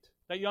heartbeat,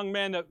 that young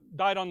man that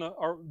died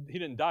or he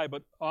didn't die,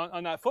 but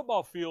on that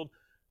football field,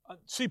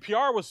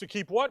 CPR was to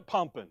keep what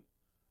pumping?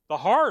 The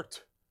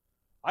heart.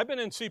 I've been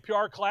in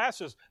CPR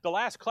classes. The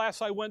last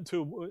class I went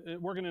to,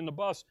 working in the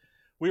bus,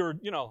 we were,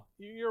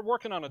 you're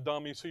working on a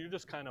dummy, so you're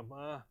just kind of,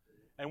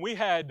 and we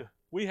had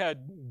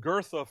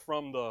Gertha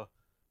from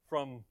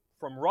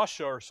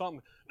Russia or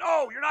something.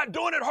 No, you're not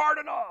doing it hard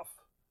enough.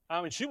 I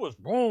mean, she was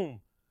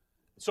boom.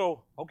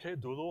 So, okay,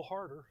 do a little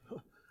harder.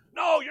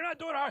 No, you're not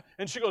doing it hard.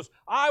 And she goes,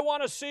 I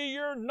want to see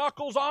your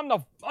knuckles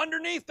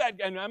underneath that.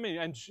 And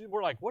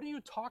we're like, what are you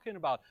talking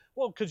about?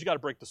 Well, because you got to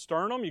break the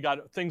sternum. You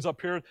got things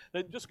up here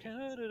that just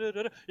can't.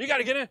 You got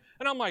to get in.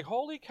 And I'm like,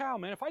 holy cow,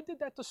 man! If I did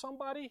that to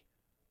somebody,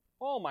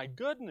 oh my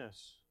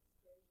goodness.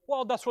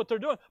 Well, that's what they're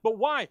doing. But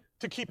why?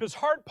 To keep his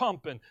heart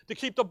pumping, to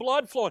keep the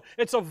blood flowing.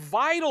 It's a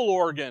vital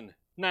organ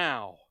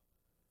now.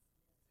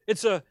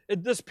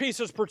 This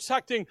piece is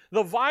protecting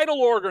the vital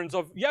organs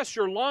of, yes,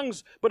 your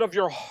lungs, but of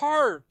your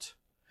heart.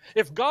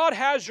 If God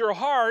has your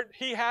heart,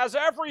 He has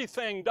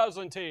everything,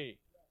 doesn't He?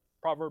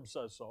 Proverbs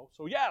says so.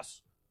 So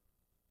yes.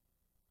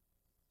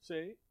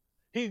 See?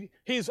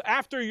 He's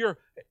after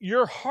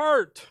your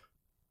heart.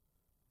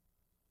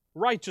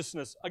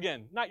 Righteousness.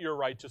 Again, not your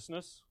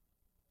righteousness.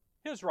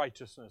 His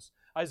righteousness.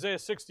 Isaiah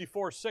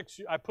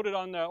 64:6. I put it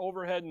on the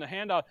overhead in the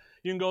handout.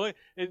 You can go,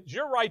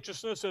 your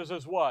righteousness is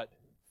as what?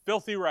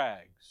 Filthy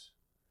rags.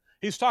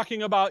 He's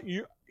talking about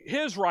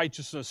His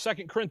righteousness,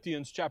 2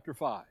 Corinthians chapter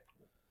 5.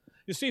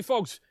 You see,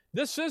 folks,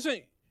 this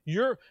isn't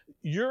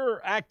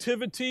your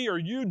activity or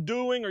you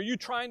doing or you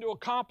trying to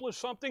accomplish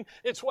something.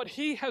 It's what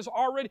He has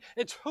already,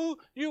 it's who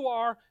you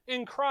are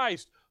in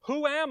Christ.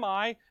 Who am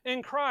I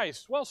in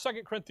Christ? Well,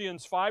 2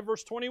 Corinthians 5,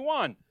 verse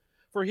 21.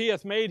 For He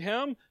hath made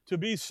Him to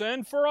be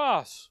sin for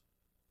us,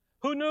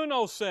 who knew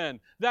no sin,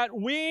 that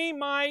we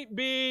might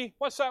be,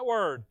 what's that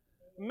word?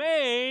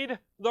 Made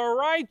the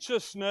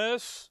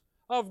righteousness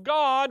of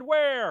God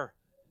where?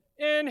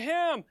 In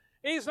Him.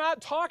 He's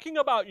not talking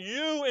about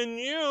you in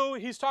you.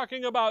 He's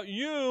talking about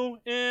you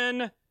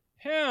in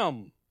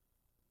Him.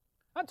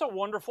 That's a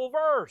wonderful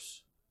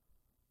verse.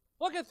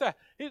 Look at that.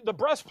 The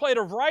breastplate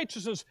of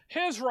righteousness,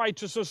 His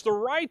righteousness, the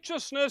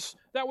righteousness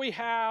that we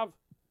have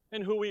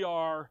in who we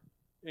are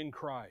in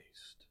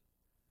Christ.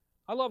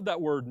 I love that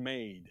word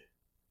made.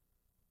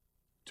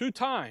 2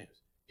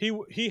 times.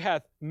 He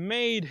hath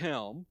made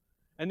Him,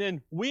 and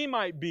then we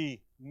might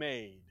be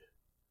made.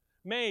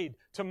 Made.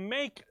 To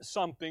make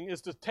something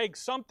is to take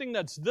something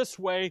that's this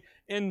way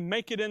and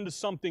make it into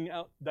something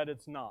else that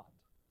it's not.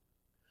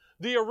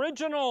 The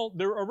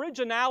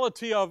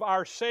originality of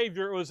our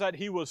Savior was that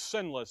He was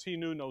sinless. He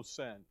knew no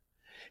sin.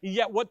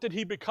 Yet what did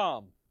He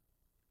become?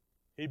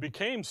 He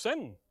became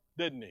sin,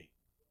 didn't He?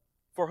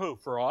 For who?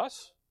 For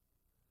us?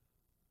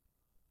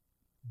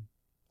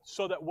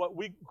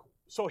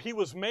 So He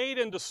was made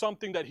into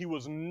something that He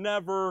was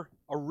never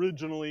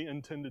originally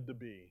intended to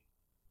be.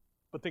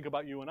 But think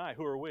about you and I.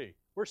 Who are we?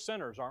 We're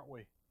sinners, aren't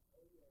we?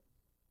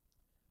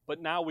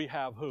 But now we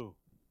have who?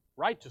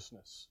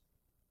 Righteousness.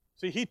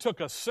 See, He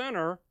took a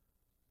sinner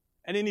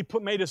and then He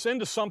made us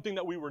into something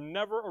that we were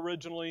never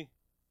originally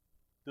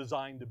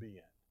designed to be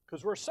in.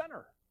 Because we're a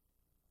sinner.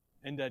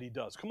 And that He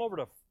does. Come over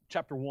to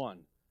chapter 1,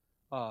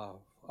 1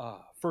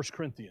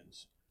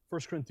 Corinthians.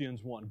 1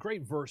 Corinthians 1.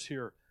 Great verse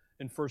here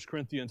in 1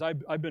 Corinthians.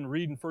 I've been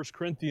reading 1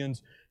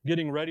 Corinthians,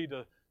 getting ready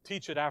to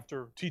teach it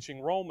after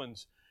teaching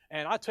Romans.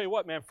 And I tell you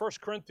what, man, 1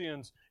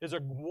 Corinthians is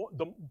it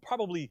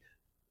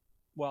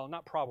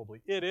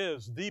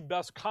is the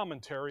best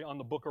commentary on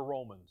the book of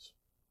Romans,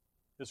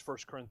 is 1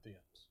 Corinthians.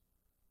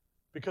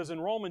 Because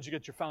in Romans, you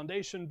get your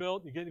foundation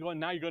built, you get going,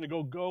 now you're going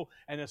to go,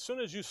 and as soon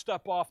as you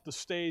step off the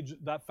stage,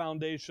 that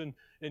foundation,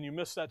 and you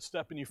miss that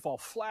step and you fall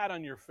flat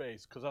on your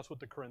face, because that's what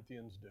the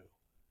Corinthians do.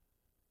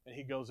 And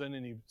he goes in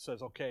and he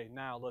says, okay,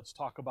 now let's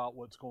talk about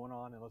what's going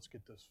on and let's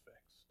get this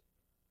fixed.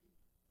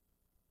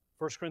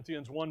 1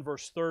 Corinthians 1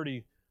 verse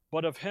 30,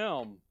 but of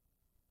Him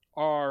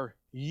are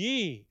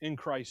ye in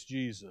Christ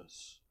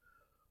Jesus,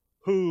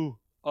 who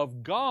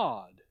of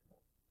God,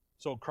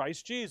 so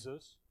Christ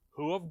Jesus,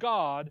 who of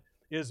God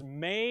is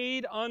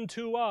made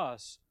unto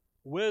us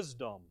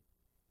wisdom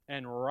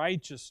and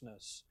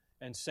righteousness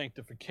and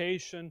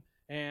sanctification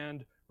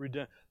and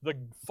redemption. The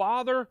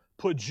Father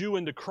puts you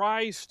into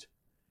Christ.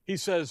 He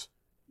says,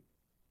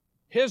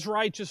 His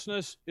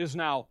righteousness is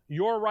now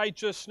your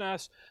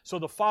righteousness. So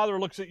the Father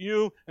looks at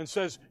you and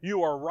says,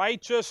 you are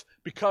righteous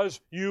because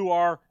you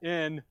are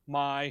in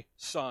my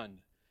Son.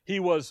 He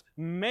was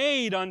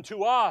made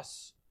unto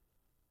us.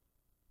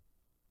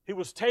 He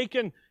was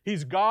taken.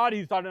 He's God.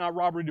 He thought it not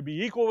robbery to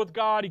be equal with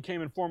God. He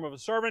came in form of a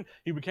servant.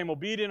 He became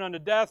obedient unto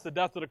death, the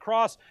death of the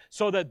cross,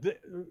 so that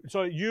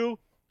you,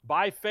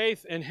 by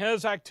faith in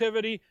His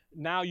activity,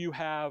 now you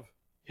have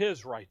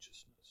His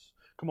righteousness.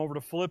 Come over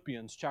to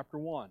Philippians chapter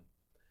 1.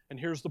 And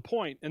here's the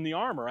point in the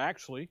armor,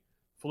 actually,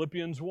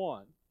 Philippians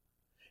 1.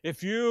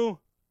 If you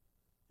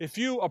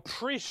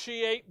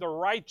appreciate the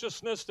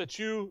righteousness that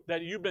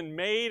you've been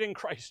made in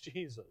Christ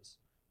Jesus,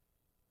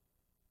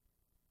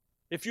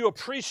 if you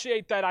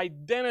appreciate that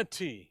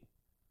identity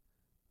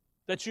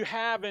that you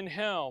have in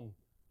Him,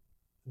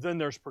 then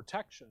there's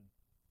protection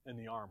in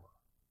the armor.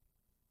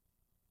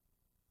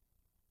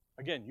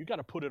 Again, you got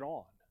to put it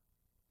on.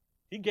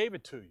 He gave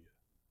it to you.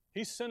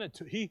 He sent it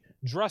to, He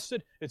dressed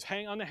it, it's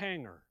hang on the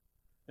hanger.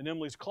 In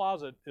Emily's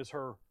closet is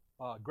her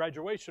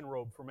graduation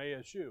robe from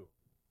ASU.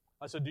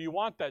 I said, do you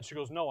want that? She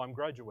goes, no, I'm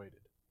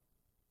graduated.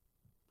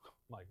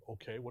 I'm like,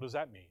 okay, what does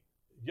that mean?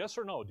 Yes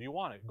or no? Do you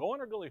want it? Go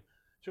in or go leave?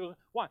 She goes,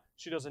 why?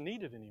 She doesn't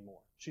need it anymore.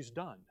 She's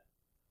done.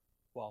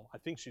 Well, I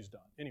think she's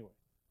done. Anyway,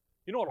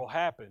 you know what will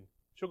happen?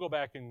 She'll go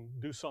back and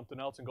do something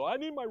else and go, I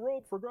need my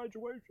robe for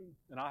graduation.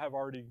 And I have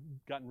already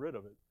gotten rid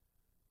of it.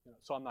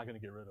 So I'm not going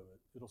to get rid of it.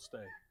 It'll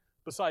stay.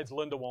 Besides,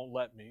 Linda won't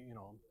let me,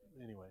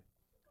 anyway.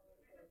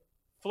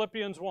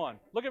 Philippians 1.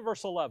 Look at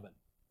verse 11.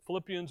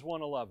 Philippians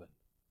 1:11.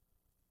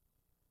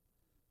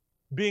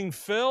 Being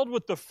filled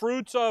with the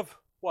fruits of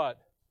what?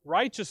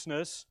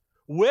 Righteousness,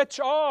 which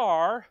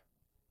are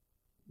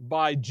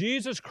by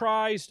Jesus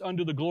Christ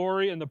unto the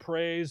glory and the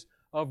praise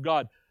of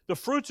God. The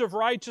fruits of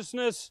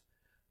righteousness,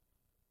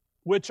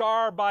 which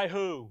are by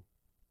who?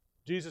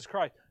 Jesus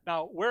Christ.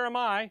 Now, where am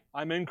I?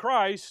 I'm in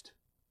Christ.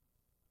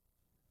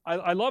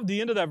 I love the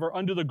end of that verse.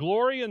 Unto the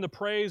glory and the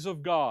praise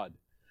of God.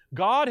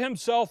 God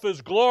Himself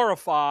is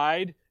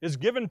glorified, is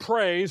given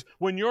praise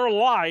when your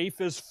life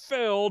is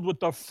filled with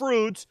the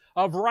fruits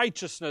of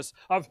righteousness,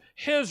 of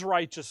His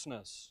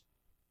righteousness.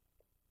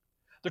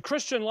 The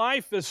Christian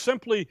life is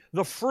simply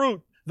the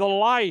fruit, the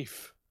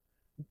life,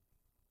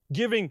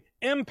 giving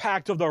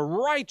impact of the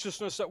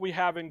righteousness that we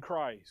have in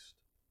Christ.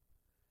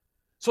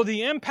 So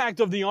the impact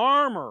of the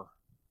armor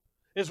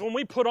is when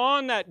we put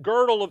on that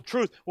girdle of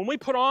truth, when we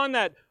put on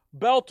that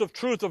belt of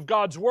truth of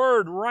God's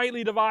Word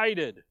rightly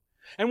divided,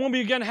 and when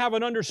we begin to have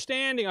an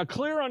understanding, a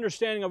clear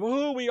understanding of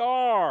who we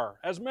are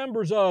as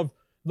members of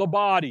the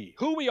body,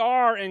 who we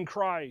are in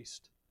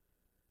Christ.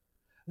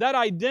 That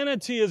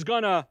identity is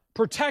going to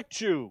protect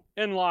you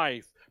in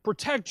life,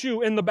 protect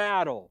you in the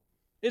battle.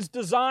 It's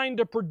designed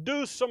to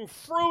produce some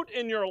fruit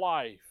in your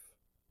life.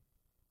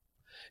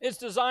 It's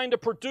designed to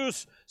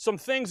produce some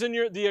things in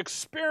the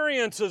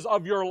experiences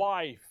of your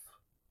life.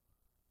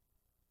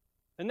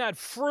 And that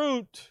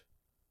fruit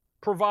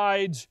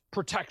provides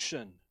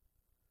protection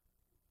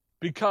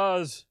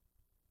because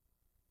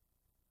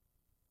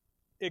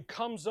it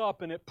comes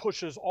up and it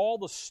pushes all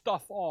the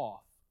stuff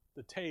off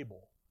the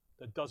table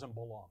that doesn't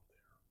belong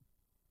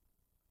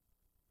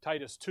there.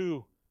 Titus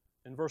 2,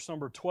 in verse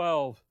number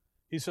 12,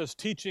 he says,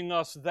 teaching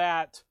us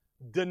that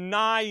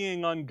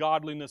denying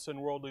ungodliness and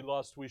worldly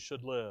lust we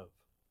should live.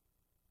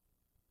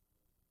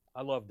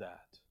 I love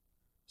that.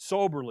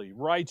 Soberly,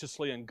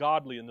 righteously, and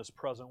godly in this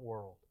present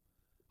world.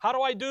 How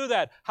do I do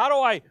that? How do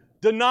I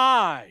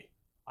deny?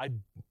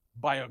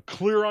 By a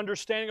clear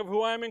understanding of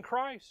who I am in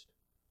Christ.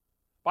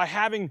 By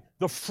having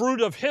the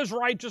fruit of His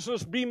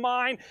righteousness be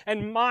mine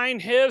and mine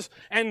His,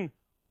 and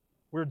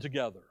we're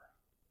together.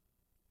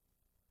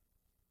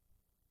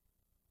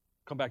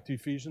 Come back to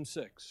Ephesians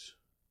 6.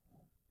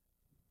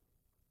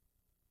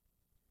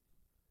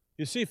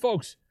 You see,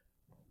 folks,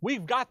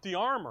 we've got the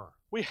armor.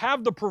 We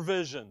have the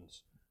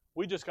provisions.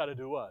 We just got to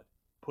do what?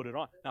 Put it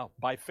on. Now,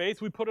 by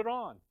faith, we put it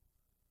on.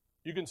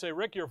 You can say,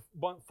 Rick, you're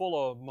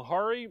full of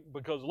mahari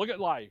because look at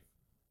life.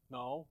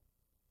 No.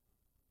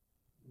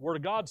 The Word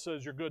of God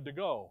says you're good to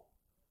go.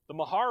 The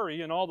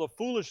mahari and all the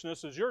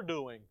foolishness is you're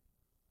doing.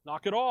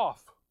 Knock it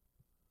off.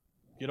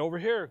 Get over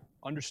here.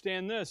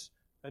 Understand this.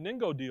 And then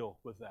go deal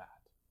with that.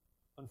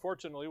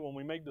 Unfortunately, when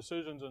we make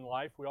decisions in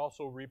life, we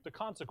also reap the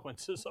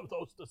consequences of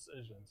those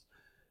decisions.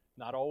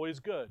 Not always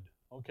good.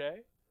 Okay?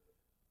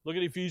 Look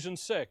at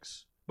Ephesians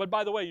 6. But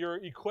by the way, you're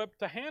equipped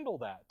to handle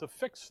that, to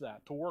fix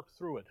that, to work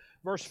through it.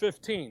 Verse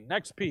 15,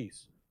 next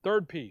piece,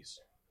 third piece.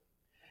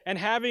 And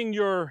having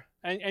your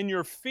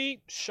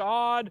feet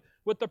shod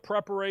with the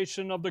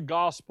preparation of the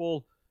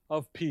gospel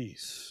of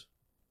peace.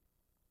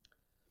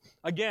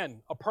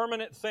 Again, a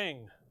permanent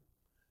thing.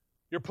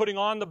 You're putting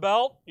on the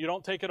belt, you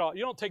don't take it off.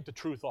 You don't take the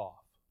truth off.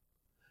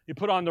 You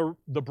put on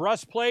the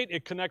breastplate,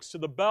 it connects to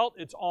the belt,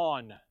 it's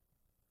on.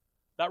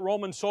 That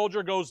Roman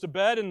soldier goes to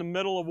bed in the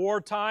middle of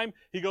wartime.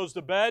 He goes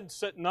to bed,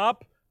 sitting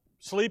up,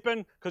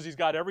 sleeping, because he's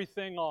got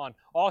everything on.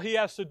 All he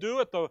has to do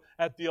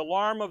at the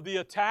alarm of the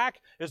attack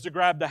is to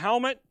grab the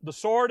helmet, the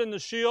sword, and the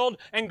shield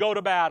and go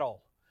to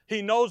battle.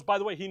 He knows, by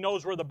the way, he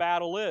knows where the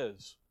battle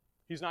is.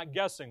 He's not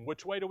guessing,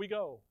 which way do we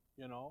go?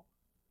 You know,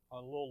 a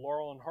little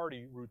Laurel and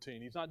Hardy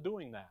routine. He's not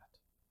doing that.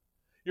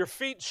 Your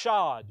feet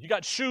shod. You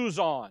got shoes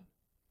on.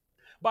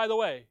 By the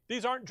way,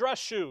 these aren't dress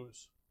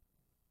shoes.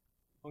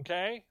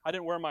 Okay? I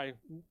didn't wear my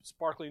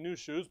sparkly new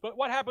shoes, but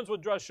what happens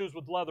with dress shoes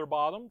with leather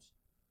bottoms?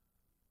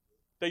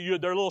 They're a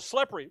little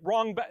slippery.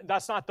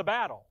 That's not the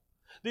battle.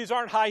 These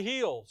aren't high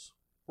heels.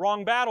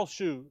 Wrong battle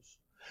shoes.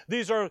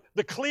 These are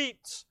the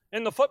cleats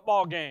in the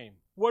football game.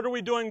 What are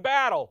we doing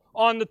battle?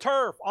 On the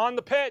turf, on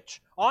the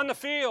pitch, on the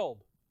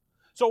field.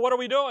 So what are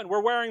we doing?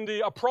 We're wearing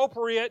the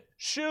appropriate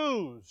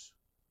shoes.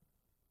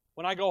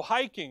 When I go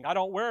hiking, I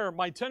don't wear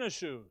my tennis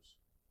shoes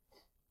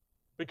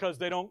because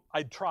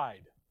I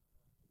tried.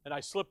 And I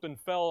slipped and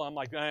fell. I'm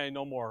like,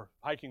 no more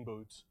hiking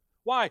boots.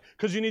 Why?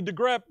 Because you need the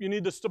grip. You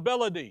need the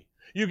stability.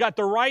 You got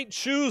the right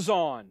shoes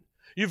on.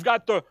 You've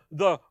got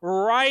the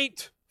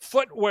right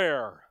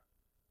footwear.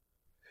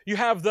 You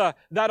have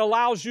that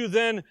allows you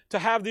then to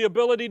have the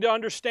ability to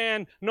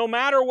understand no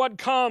matter what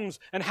comes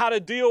and how to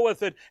deal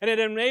with it. And it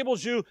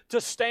enables you to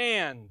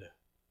stand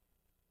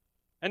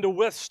and to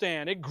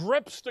withstand. It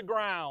grips the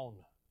ground.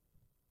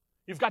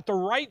 You've got the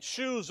right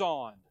shoes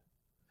on.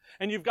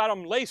 And you've got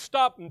them laced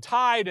up and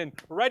tied and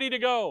ready to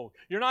go.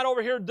 You're not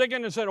over here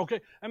digging and saying, okay.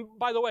 And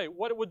by the way,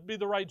 what would be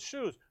the right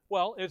shoes?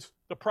 Well, it's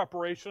the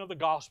preparation of the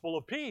gospel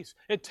of peace.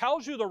 It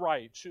tells you the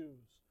right shoes.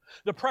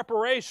 The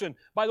preparation,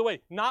 by the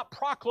way, not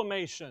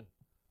proclamation.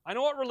 I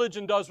know what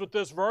religion does with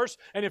this verse,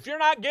 and if you're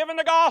not giving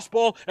the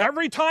gospel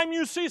every time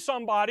you see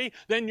somebody,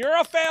 then you're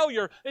a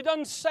failure. It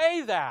doesn't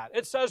say that.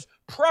 It says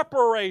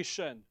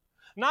preparation,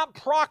 not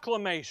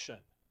proclamation.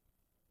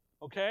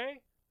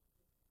 Okay?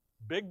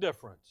 Big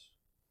difference.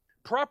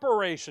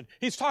 Preparation.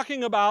 He's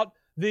talking about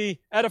the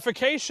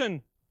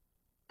edification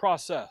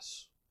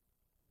process.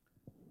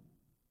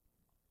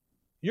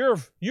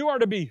 You are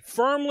to be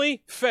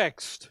firmly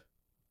fixed,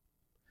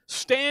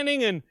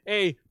 standing in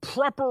a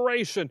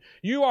preparation.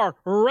 You are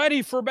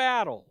ready for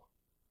battle.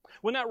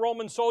 When that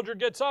Roman soldier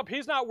gets up,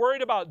 he's not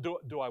worried about,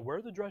 do I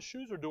wear the dress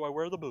shoes or do I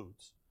wear the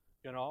boots?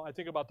 You know, I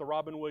think about the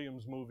Robin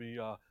Williams movie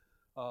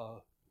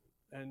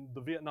and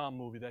the Vietnam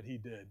movie that he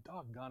did.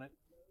 Doggone it.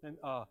 And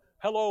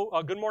Hello,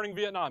 good morning,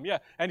 Vietnam. Yeah,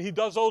 and he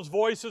does those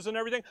voices and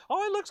everything.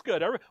 Oh, it looks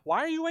good. Why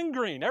are you in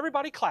green?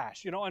 Everybody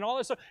clash, and all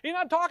this stuff. He's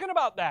not talking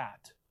about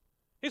that.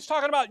 He's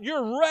talking about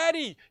you're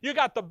ready. You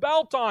got the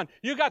belt on.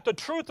 You got the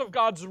truth of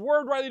God's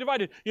word rightly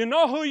divided. You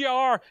know who you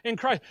are in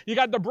Christ. You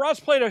got the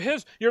breastplate of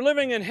His. You're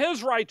living in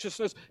His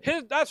righteousness.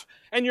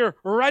 And you're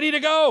ready to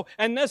go.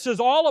 And this is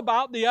all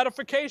about the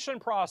edification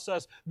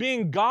process,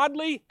 being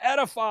godly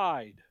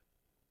edified.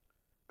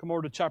 Come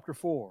over to chapter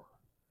 4.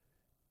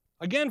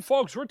 Again,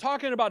 folks, we're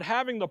talking about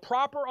having the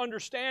proper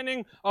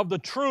understanding of the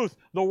truth,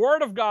 the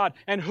Word of God,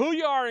 and who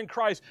you are in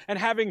Christ, and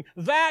having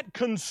that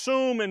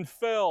consume and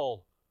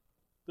fill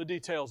the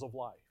details of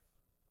life.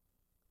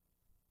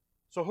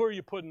 So who are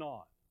you putting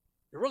on?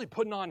 You're really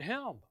putting on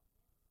Him.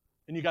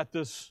 And you got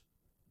this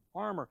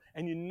armor,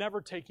 and you never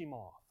take Him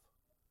off.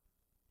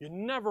 You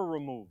never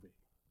remove Him.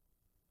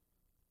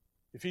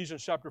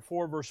 Ephesians chapter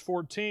 4, verse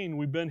 14,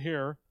 we've been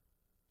here,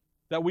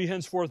 that we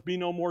henceforth be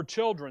no more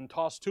children,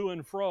 tossed to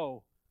and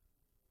fro,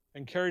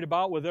 and carried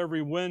about with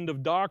every wind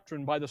of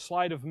doctrine by the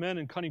sleight of men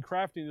and cunning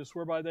craftiness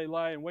whereby they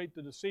lie in wait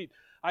to deceit.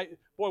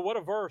 Boy, what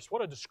a verse,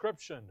 what a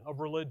description of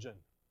religion.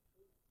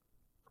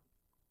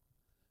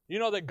 You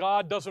know that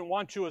God doesn't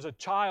want you as a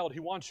child,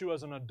 He wants you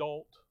as an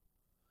adult.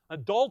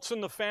 Adults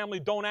in the family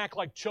don't act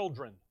like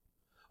children.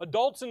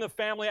 Adults in the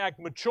family act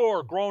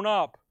mature, grown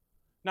up.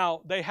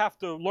 Now, they have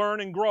to learn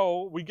and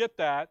grow, we get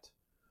that.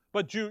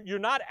 But you're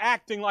not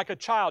acting like a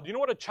child. You know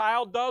what a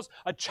child does?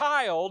 A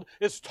child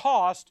is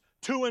tossed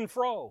to and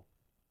fro.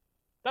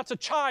 That's a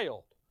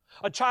child.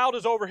 A child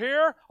is over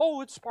here. Oh,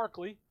 it's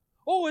sparkly.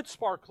 Oh, it's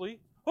sparkly.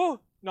 Oh,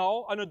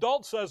 no. An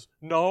adult says,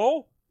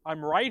 no,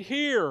 I'm right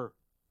here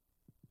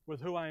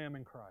with who I am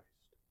in Christ.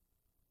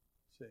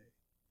 See?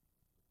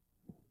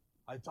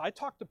 I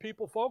talk to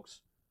people,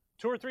 folks,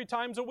 2 or 3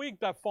 times a week.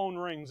 That phone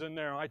rings in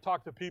there. I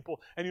talk to people,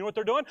 and you know what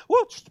they're doing? Woo,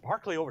 it's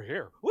sparkly over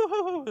here.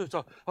 Woo,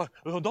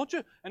 don't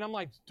you? And I'm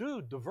like,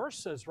 dude, the verse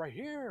says right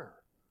here.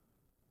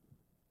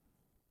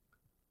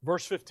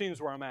 Verse 15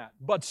 is where I'm at.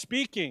 But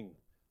speaking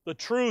the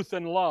truth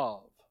in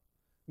love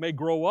may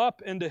grow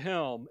up into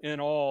Him in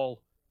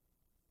all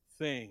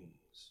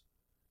things,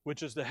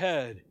 which is the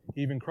head,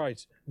 even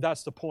Christ.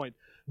 That's the point.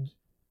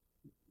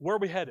 Where are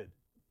we headed?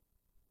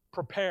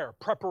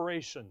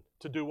 Preparation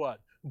to do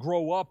what?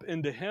 Grow up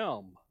into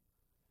Him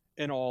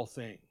in all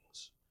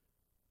things.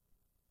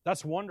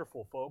 That's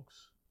wonderful,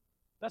 folks.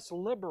 That's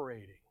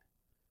liberating.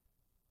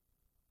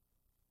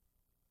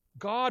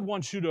 God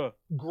wants you to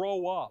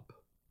grow up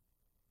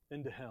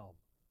into Him.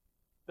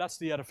 That's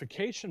the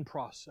edification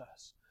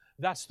process.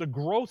 That's the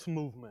growth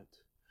movement.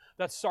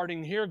 That's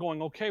starting here going,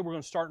 okay, we're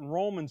going to start in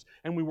Romans,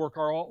 and we work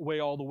our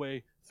way all the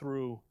way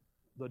through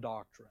the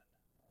doctrine.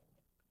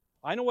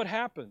 I know what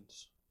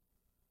happens.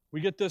 We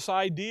get this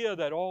idea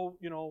that,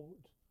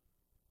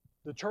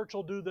 the church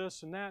will do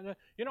this and that.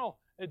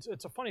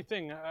 It's a funny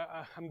thing.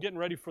 I'm getting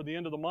ready for the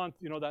end of the month,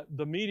 that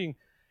the meeting.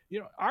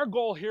 Our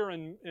goal here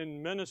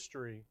in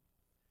ministry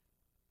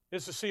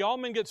is to see all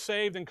men get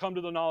saved and come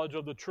to the knowledge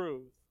of the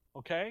truth.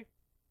 Okay?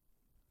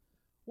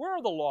 Where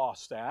are the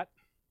lost at?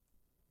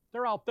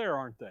 They're out there,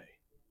 aren't they?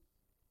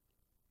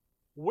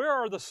 Where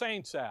are the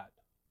saints at?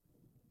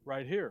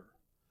 Right here.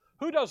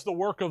 Who does the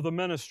work of the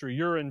ministry?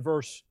 You're in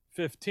verse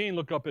 15.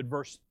 Look up at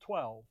verse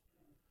 12.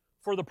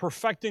 For the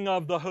perfecting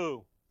of the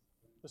who?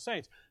 The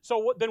saints.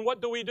 So then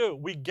what do?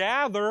 We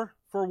gather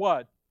for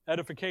what?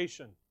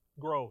 Edification,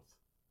 growth.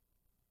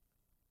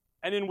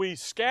 And then we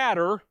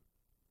scatter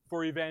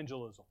for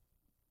evangelism.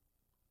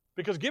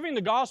 Because giving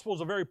the gospel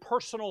is a very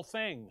personal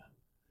thing.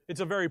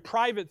 It's a very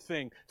private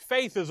thing.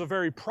 Faith is a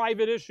very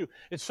private issue.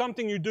 It's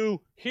something you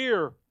do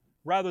here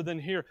rather than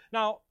here.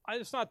 Now,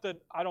 it's not that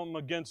I'm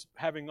against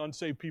having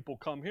unsaved people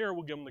come here.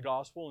 We'll give them the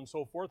gospel and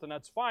so forth, and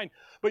that's fine.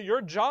 But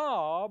your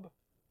job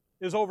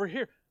is over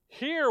here.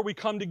 Here we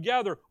come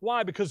together.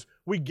 Why? Because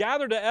we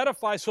gather to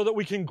edify so that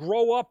we can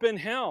grow up in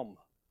Him.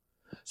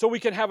 So we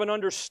can have an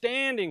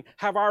understanding,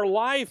 have our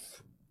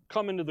life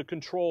come into the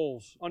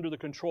controls, under the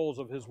controls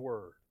of His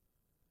Word.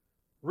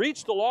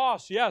 Reach the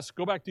lost, yes.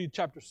 Go back to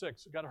chapter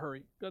 6. Got to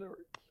hurry.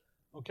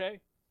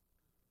 Okay?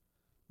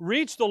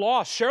 Reach the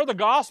lost. Share the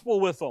gospel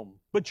with them.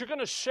 But you're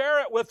going to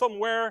share it with them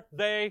where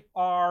they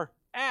are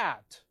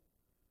at.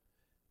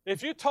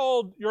 If you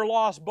told your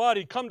lost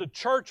buddy, come to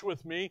church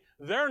with me,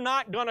 they're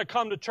not going to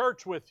come to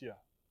church with you.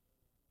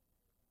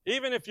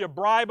 Even if you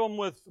bribe them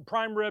with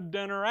prime rib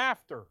dinner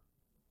after.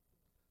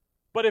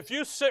 But if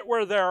you sit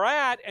where they're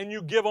at and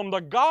you give them the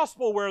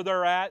gospel where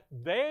they're at,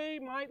 they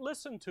might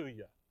listen to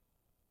you.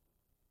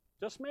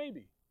 Just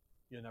maybe.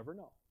 You never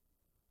know.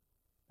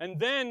 And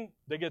then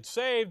they get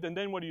saved, and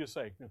then what do you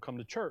say? Come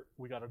to church.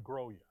 We got to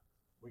grow you.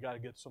 We got to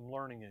get some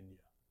learning in you.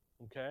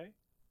 Okay?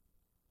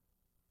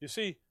 You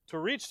see, to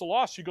reach the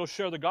lost, you go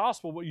share the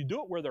gospel, but you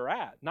do it where they're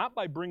at, not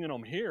by bringing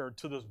them here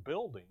to this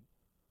building.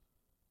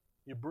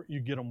 You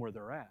get them where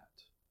they're at.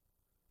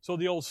 So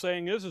the old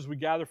saying is we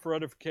gather for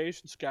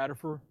edification, scatter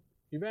for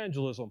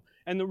evangelism.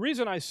 And the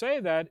reason I say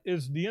that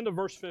is the end of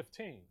verse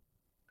 15.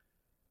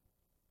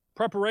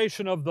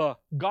 Preparation of the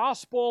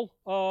gospel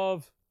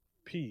of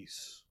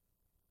peace.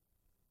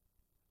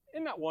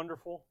 Isn't that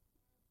wonderful?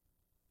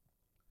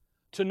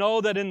 To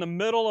know that in the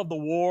middle of the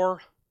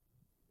war,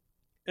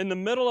 in the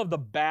middle of the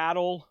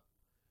battle,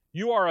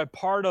 you are a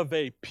part of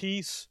a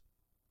peace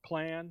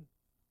plan.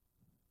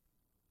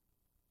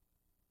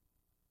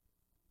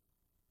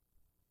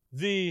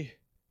 You're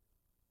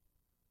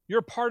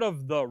part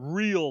of the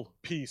real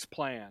peace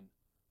plan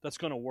that's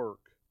going to work.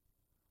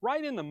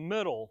 Right in the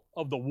middle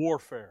of the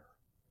warfare,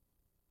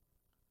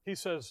 he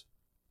says,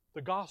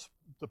 the gospel,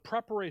 the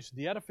preparation,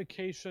 the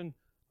edification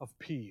of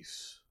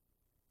peace.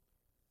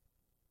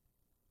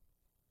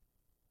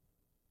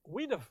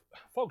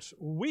 Folks,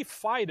 we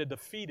fight a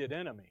defeated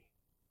enemy.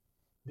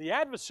 The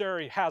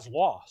adversary has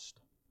lost.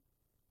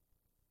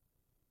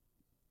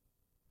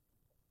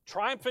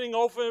 Triumphing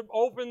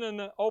open in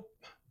the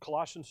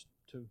Colossians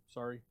 2,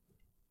 sorry.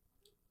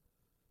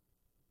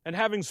 And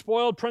having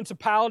spoiled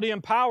principality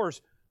and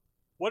powers.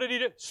 What did he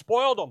do?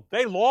 Spoiled them.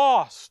 They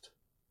lost.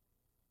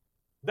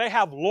 They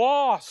have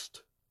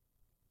lost.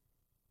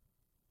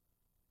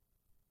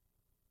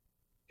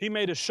 He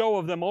made a show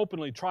of them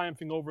openly,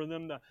 triumphing over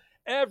them.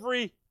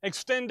 Every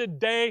extended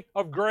day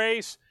of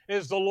grace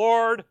is the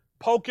Lord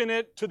poking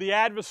it to the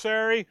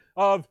adversary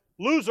of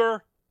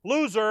loser,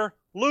 loser,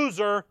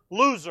 loser,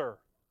 loser.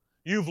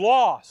 You've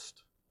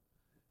lost.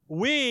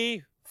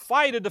 We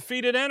fight a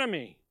defeated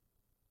enemy.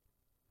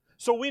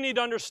 So we need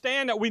to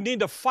understand that we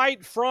need to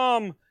fight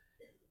from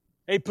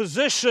a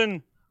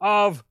position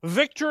of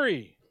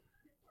victory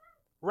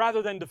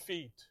rather than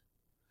defeat.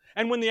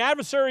 And when the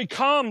adversary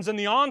comes and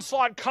the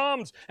onslaught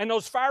comes and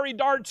those fiery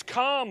darts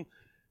come,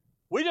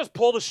 we just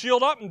pull the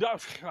shield up and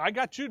I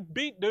got you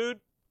beat, dude.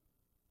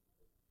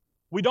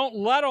 We don't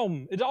let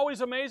them. It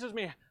always amazes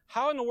me.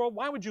 How in the world,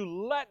 why would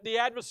you let the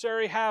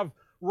adversary have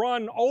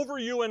run over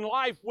you in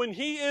life when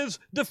he is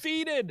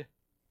defeated?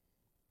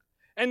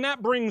 And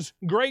that brings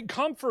great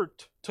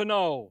comfort to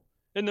know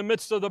in the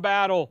midst of the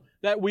battle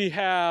that we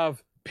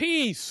have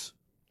peace.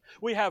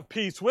 We have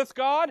peace with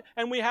God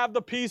and we have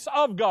the peace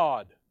of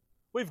God.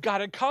 We've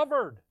got it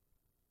covered.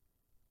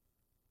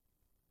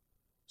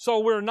 So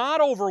we're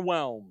not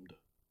overwhelmed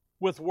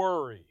with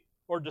worry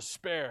or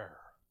despair.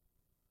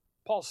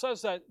 Paul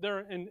says that there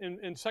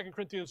in 2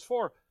 Corinthians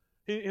 4.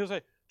 He'll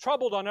say,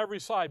 troubled on every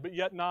side, but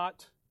yet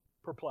not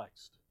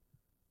perplexed.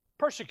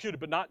 Persecuted,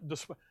 but not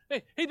despair.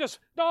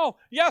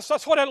 Yes,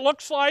 that's what it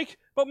looks like,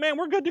 but man,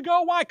 we're good to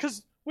go. Why?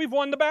 Because we've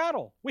won the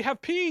battle. We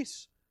have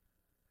peace.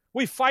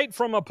 We fight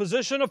from a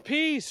position of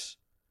peace.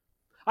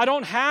 I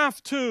don't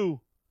have to.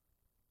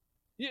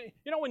 You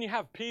know, when you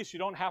have peace, you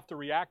don't have to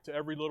react to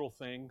every little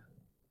thing.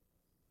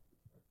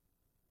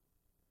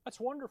 That's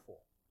wonderful.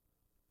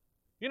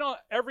 You know,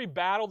 every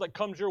battle that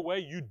comes your way,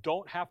 you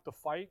don't have to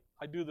fight.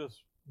 I do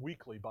this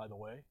weekly, by the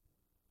way.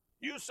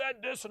 You said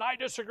this and I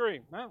disagree.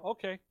 Well,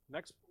 okay,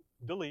 next,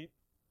 delete.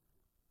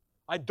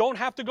 I don't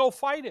have to go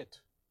fight it.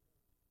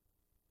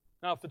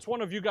 Now, if it's one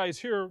of you guys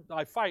here,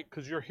 I fight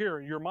because you're here,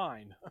 you're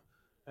mine.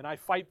 And I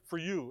fight for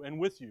you and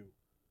with you.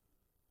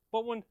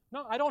 But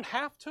no, I don't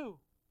have to.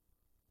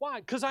 Why?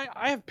 Because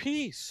I have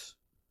peace.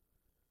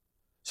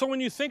 So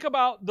when you think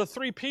about the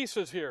three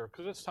pieces here,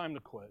 because it's time to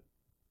quit.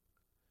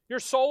 You're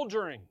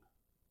soldiering.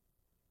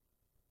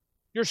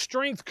 Your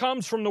strength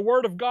comes from the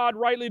Word of God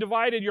rightly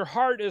divided. Your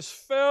heart is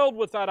filled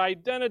with that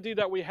identity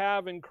that we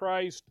have in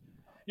Christ.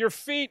 Your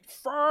feet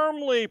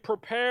firmly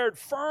prepared,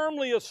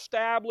 firmly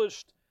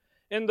established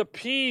in the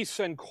peace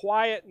and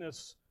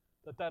quietness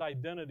that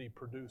identity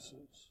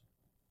produces.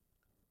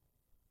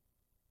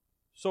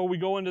 So we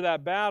go into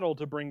that battle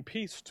to bring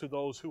peace to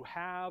those who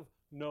have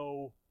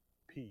no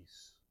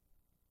peace.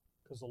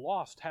 Because the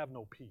lost have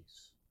no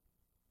peace.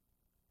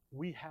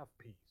 We have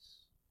peace.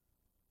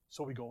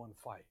 So we go and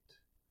fight.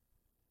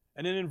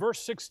 And then in verse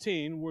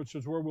 16, which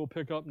is where we'll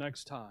pick up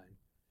next time,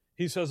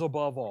 he says,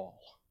 above all.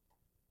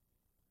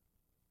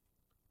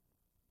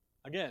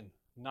 Again,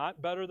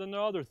 not better than the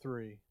other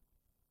three.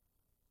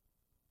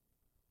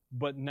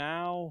 But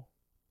now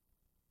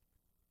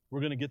we're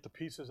going to get the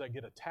pieces that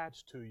get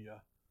attached to you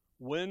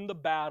when the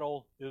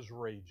battle is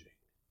raging.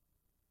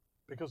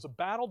 Because the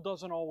battle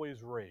doesn't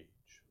always rage.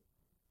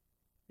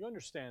 You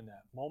understand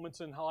that.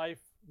 Moments in life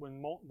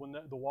when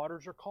the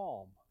waters are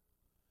calm.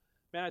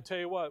 Man, I tell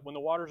you what, when the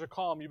waters are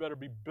calm, you better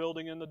be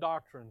building in the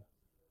doctrine.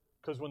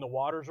 Because when the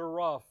waters are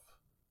rough,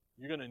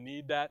 you're going to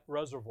need that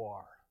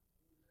reservoir.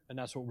 And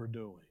that's what we're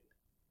doing.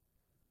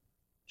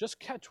 Just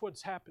catch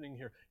what's happening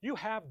here. You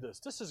have this.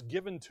 This is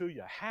given to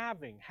you.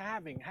 Having.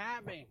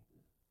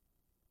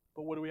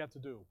 But what do we have to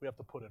do? We have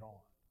to put it on.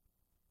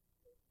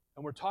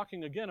 And we're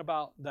talking again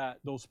about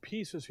those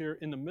pieces here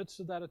in the midst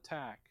of that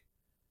attack.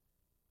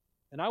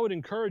 And I would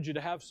encourage you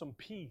to have some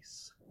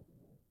peace.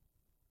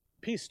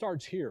 Peace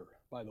starts here,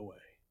 by the way.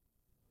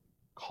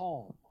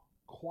 Calm,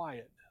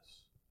 quietness.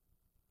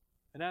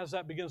 And as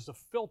that begins to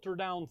filter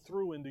down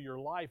through into your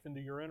life,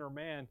 into your inner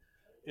man,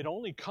 it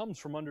only comes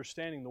from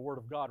understanding the Word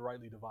of God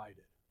rightly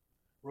divided.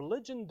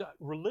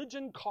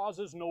 Religion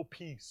causes no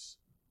peace.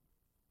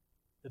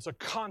 It's a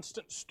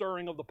constant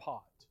stirring of the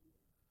pot.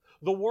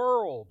 The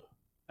world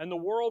and the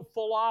world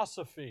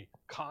philosophy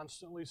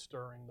constantly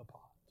stirring the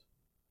pot.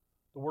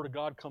 the Word of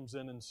God comes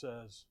in and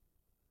says,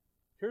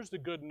 here's the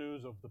good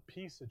news of the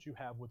peace that you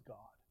have with God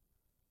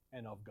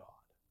and of God.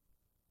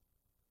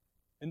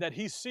 And that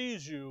He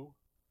sees you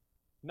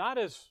not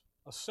as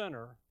a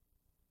sinner,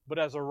 but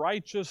as a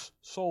righteous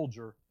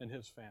soldier in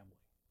His family.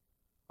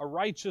 A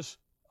righteous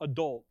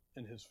adult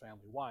in His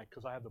family. Why?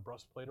 Because I have the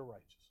breastplate of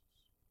righteousness.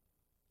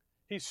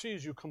 He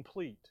sees you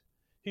complete.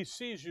 He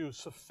sees you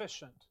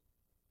sufficient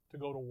to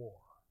go to war.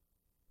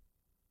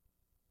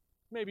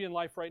 Maybe in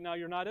life right now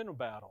you're not in a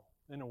battle,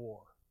 in a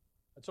war.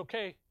 That's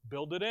okay.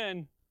 Build it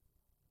in,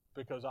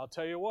 because I'll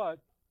tell you what,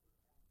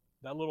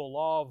 that little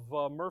law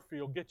of Murphy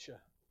will get you.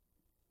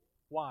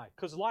 Why?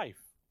 Because life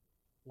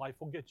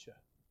will get you.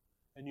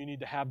 And you need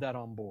to have that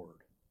on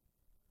board.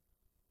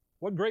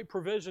 What great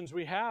provisions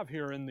we have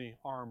here in the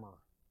armor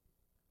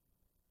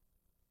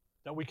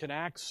that we can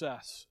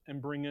access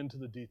and bring into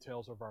the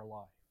details of our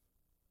life.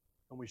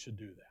 And we should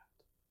do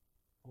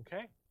that.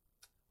 Okay?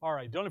 All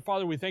right. Dear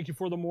Father, we thank you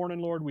for the morning,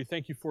 Lord. We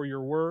thank you for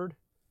your word.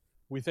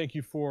 We thank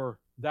you for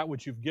that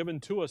which you've given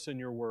to us in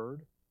your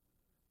word,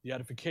 the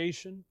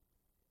edification,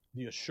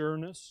 the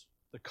assurance,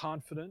 the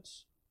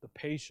confidence, the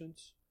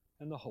patience,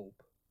 and the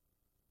hope.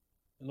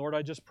 And Lord,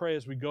 I just pray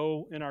as we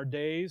go in our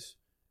days,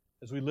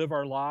 as we live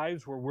our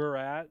lives where we're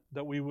at,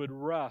 that we would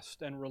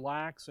rest and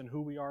relax in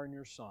who we are in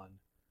your Son,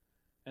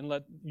 and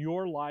let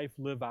your life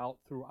live out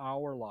through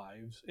our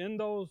lives in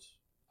those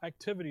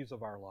activities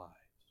of our lives.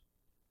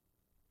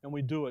 And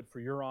we do it for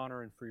your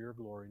honor and for your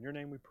glory. In your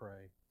name we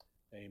pray.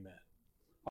 Amen.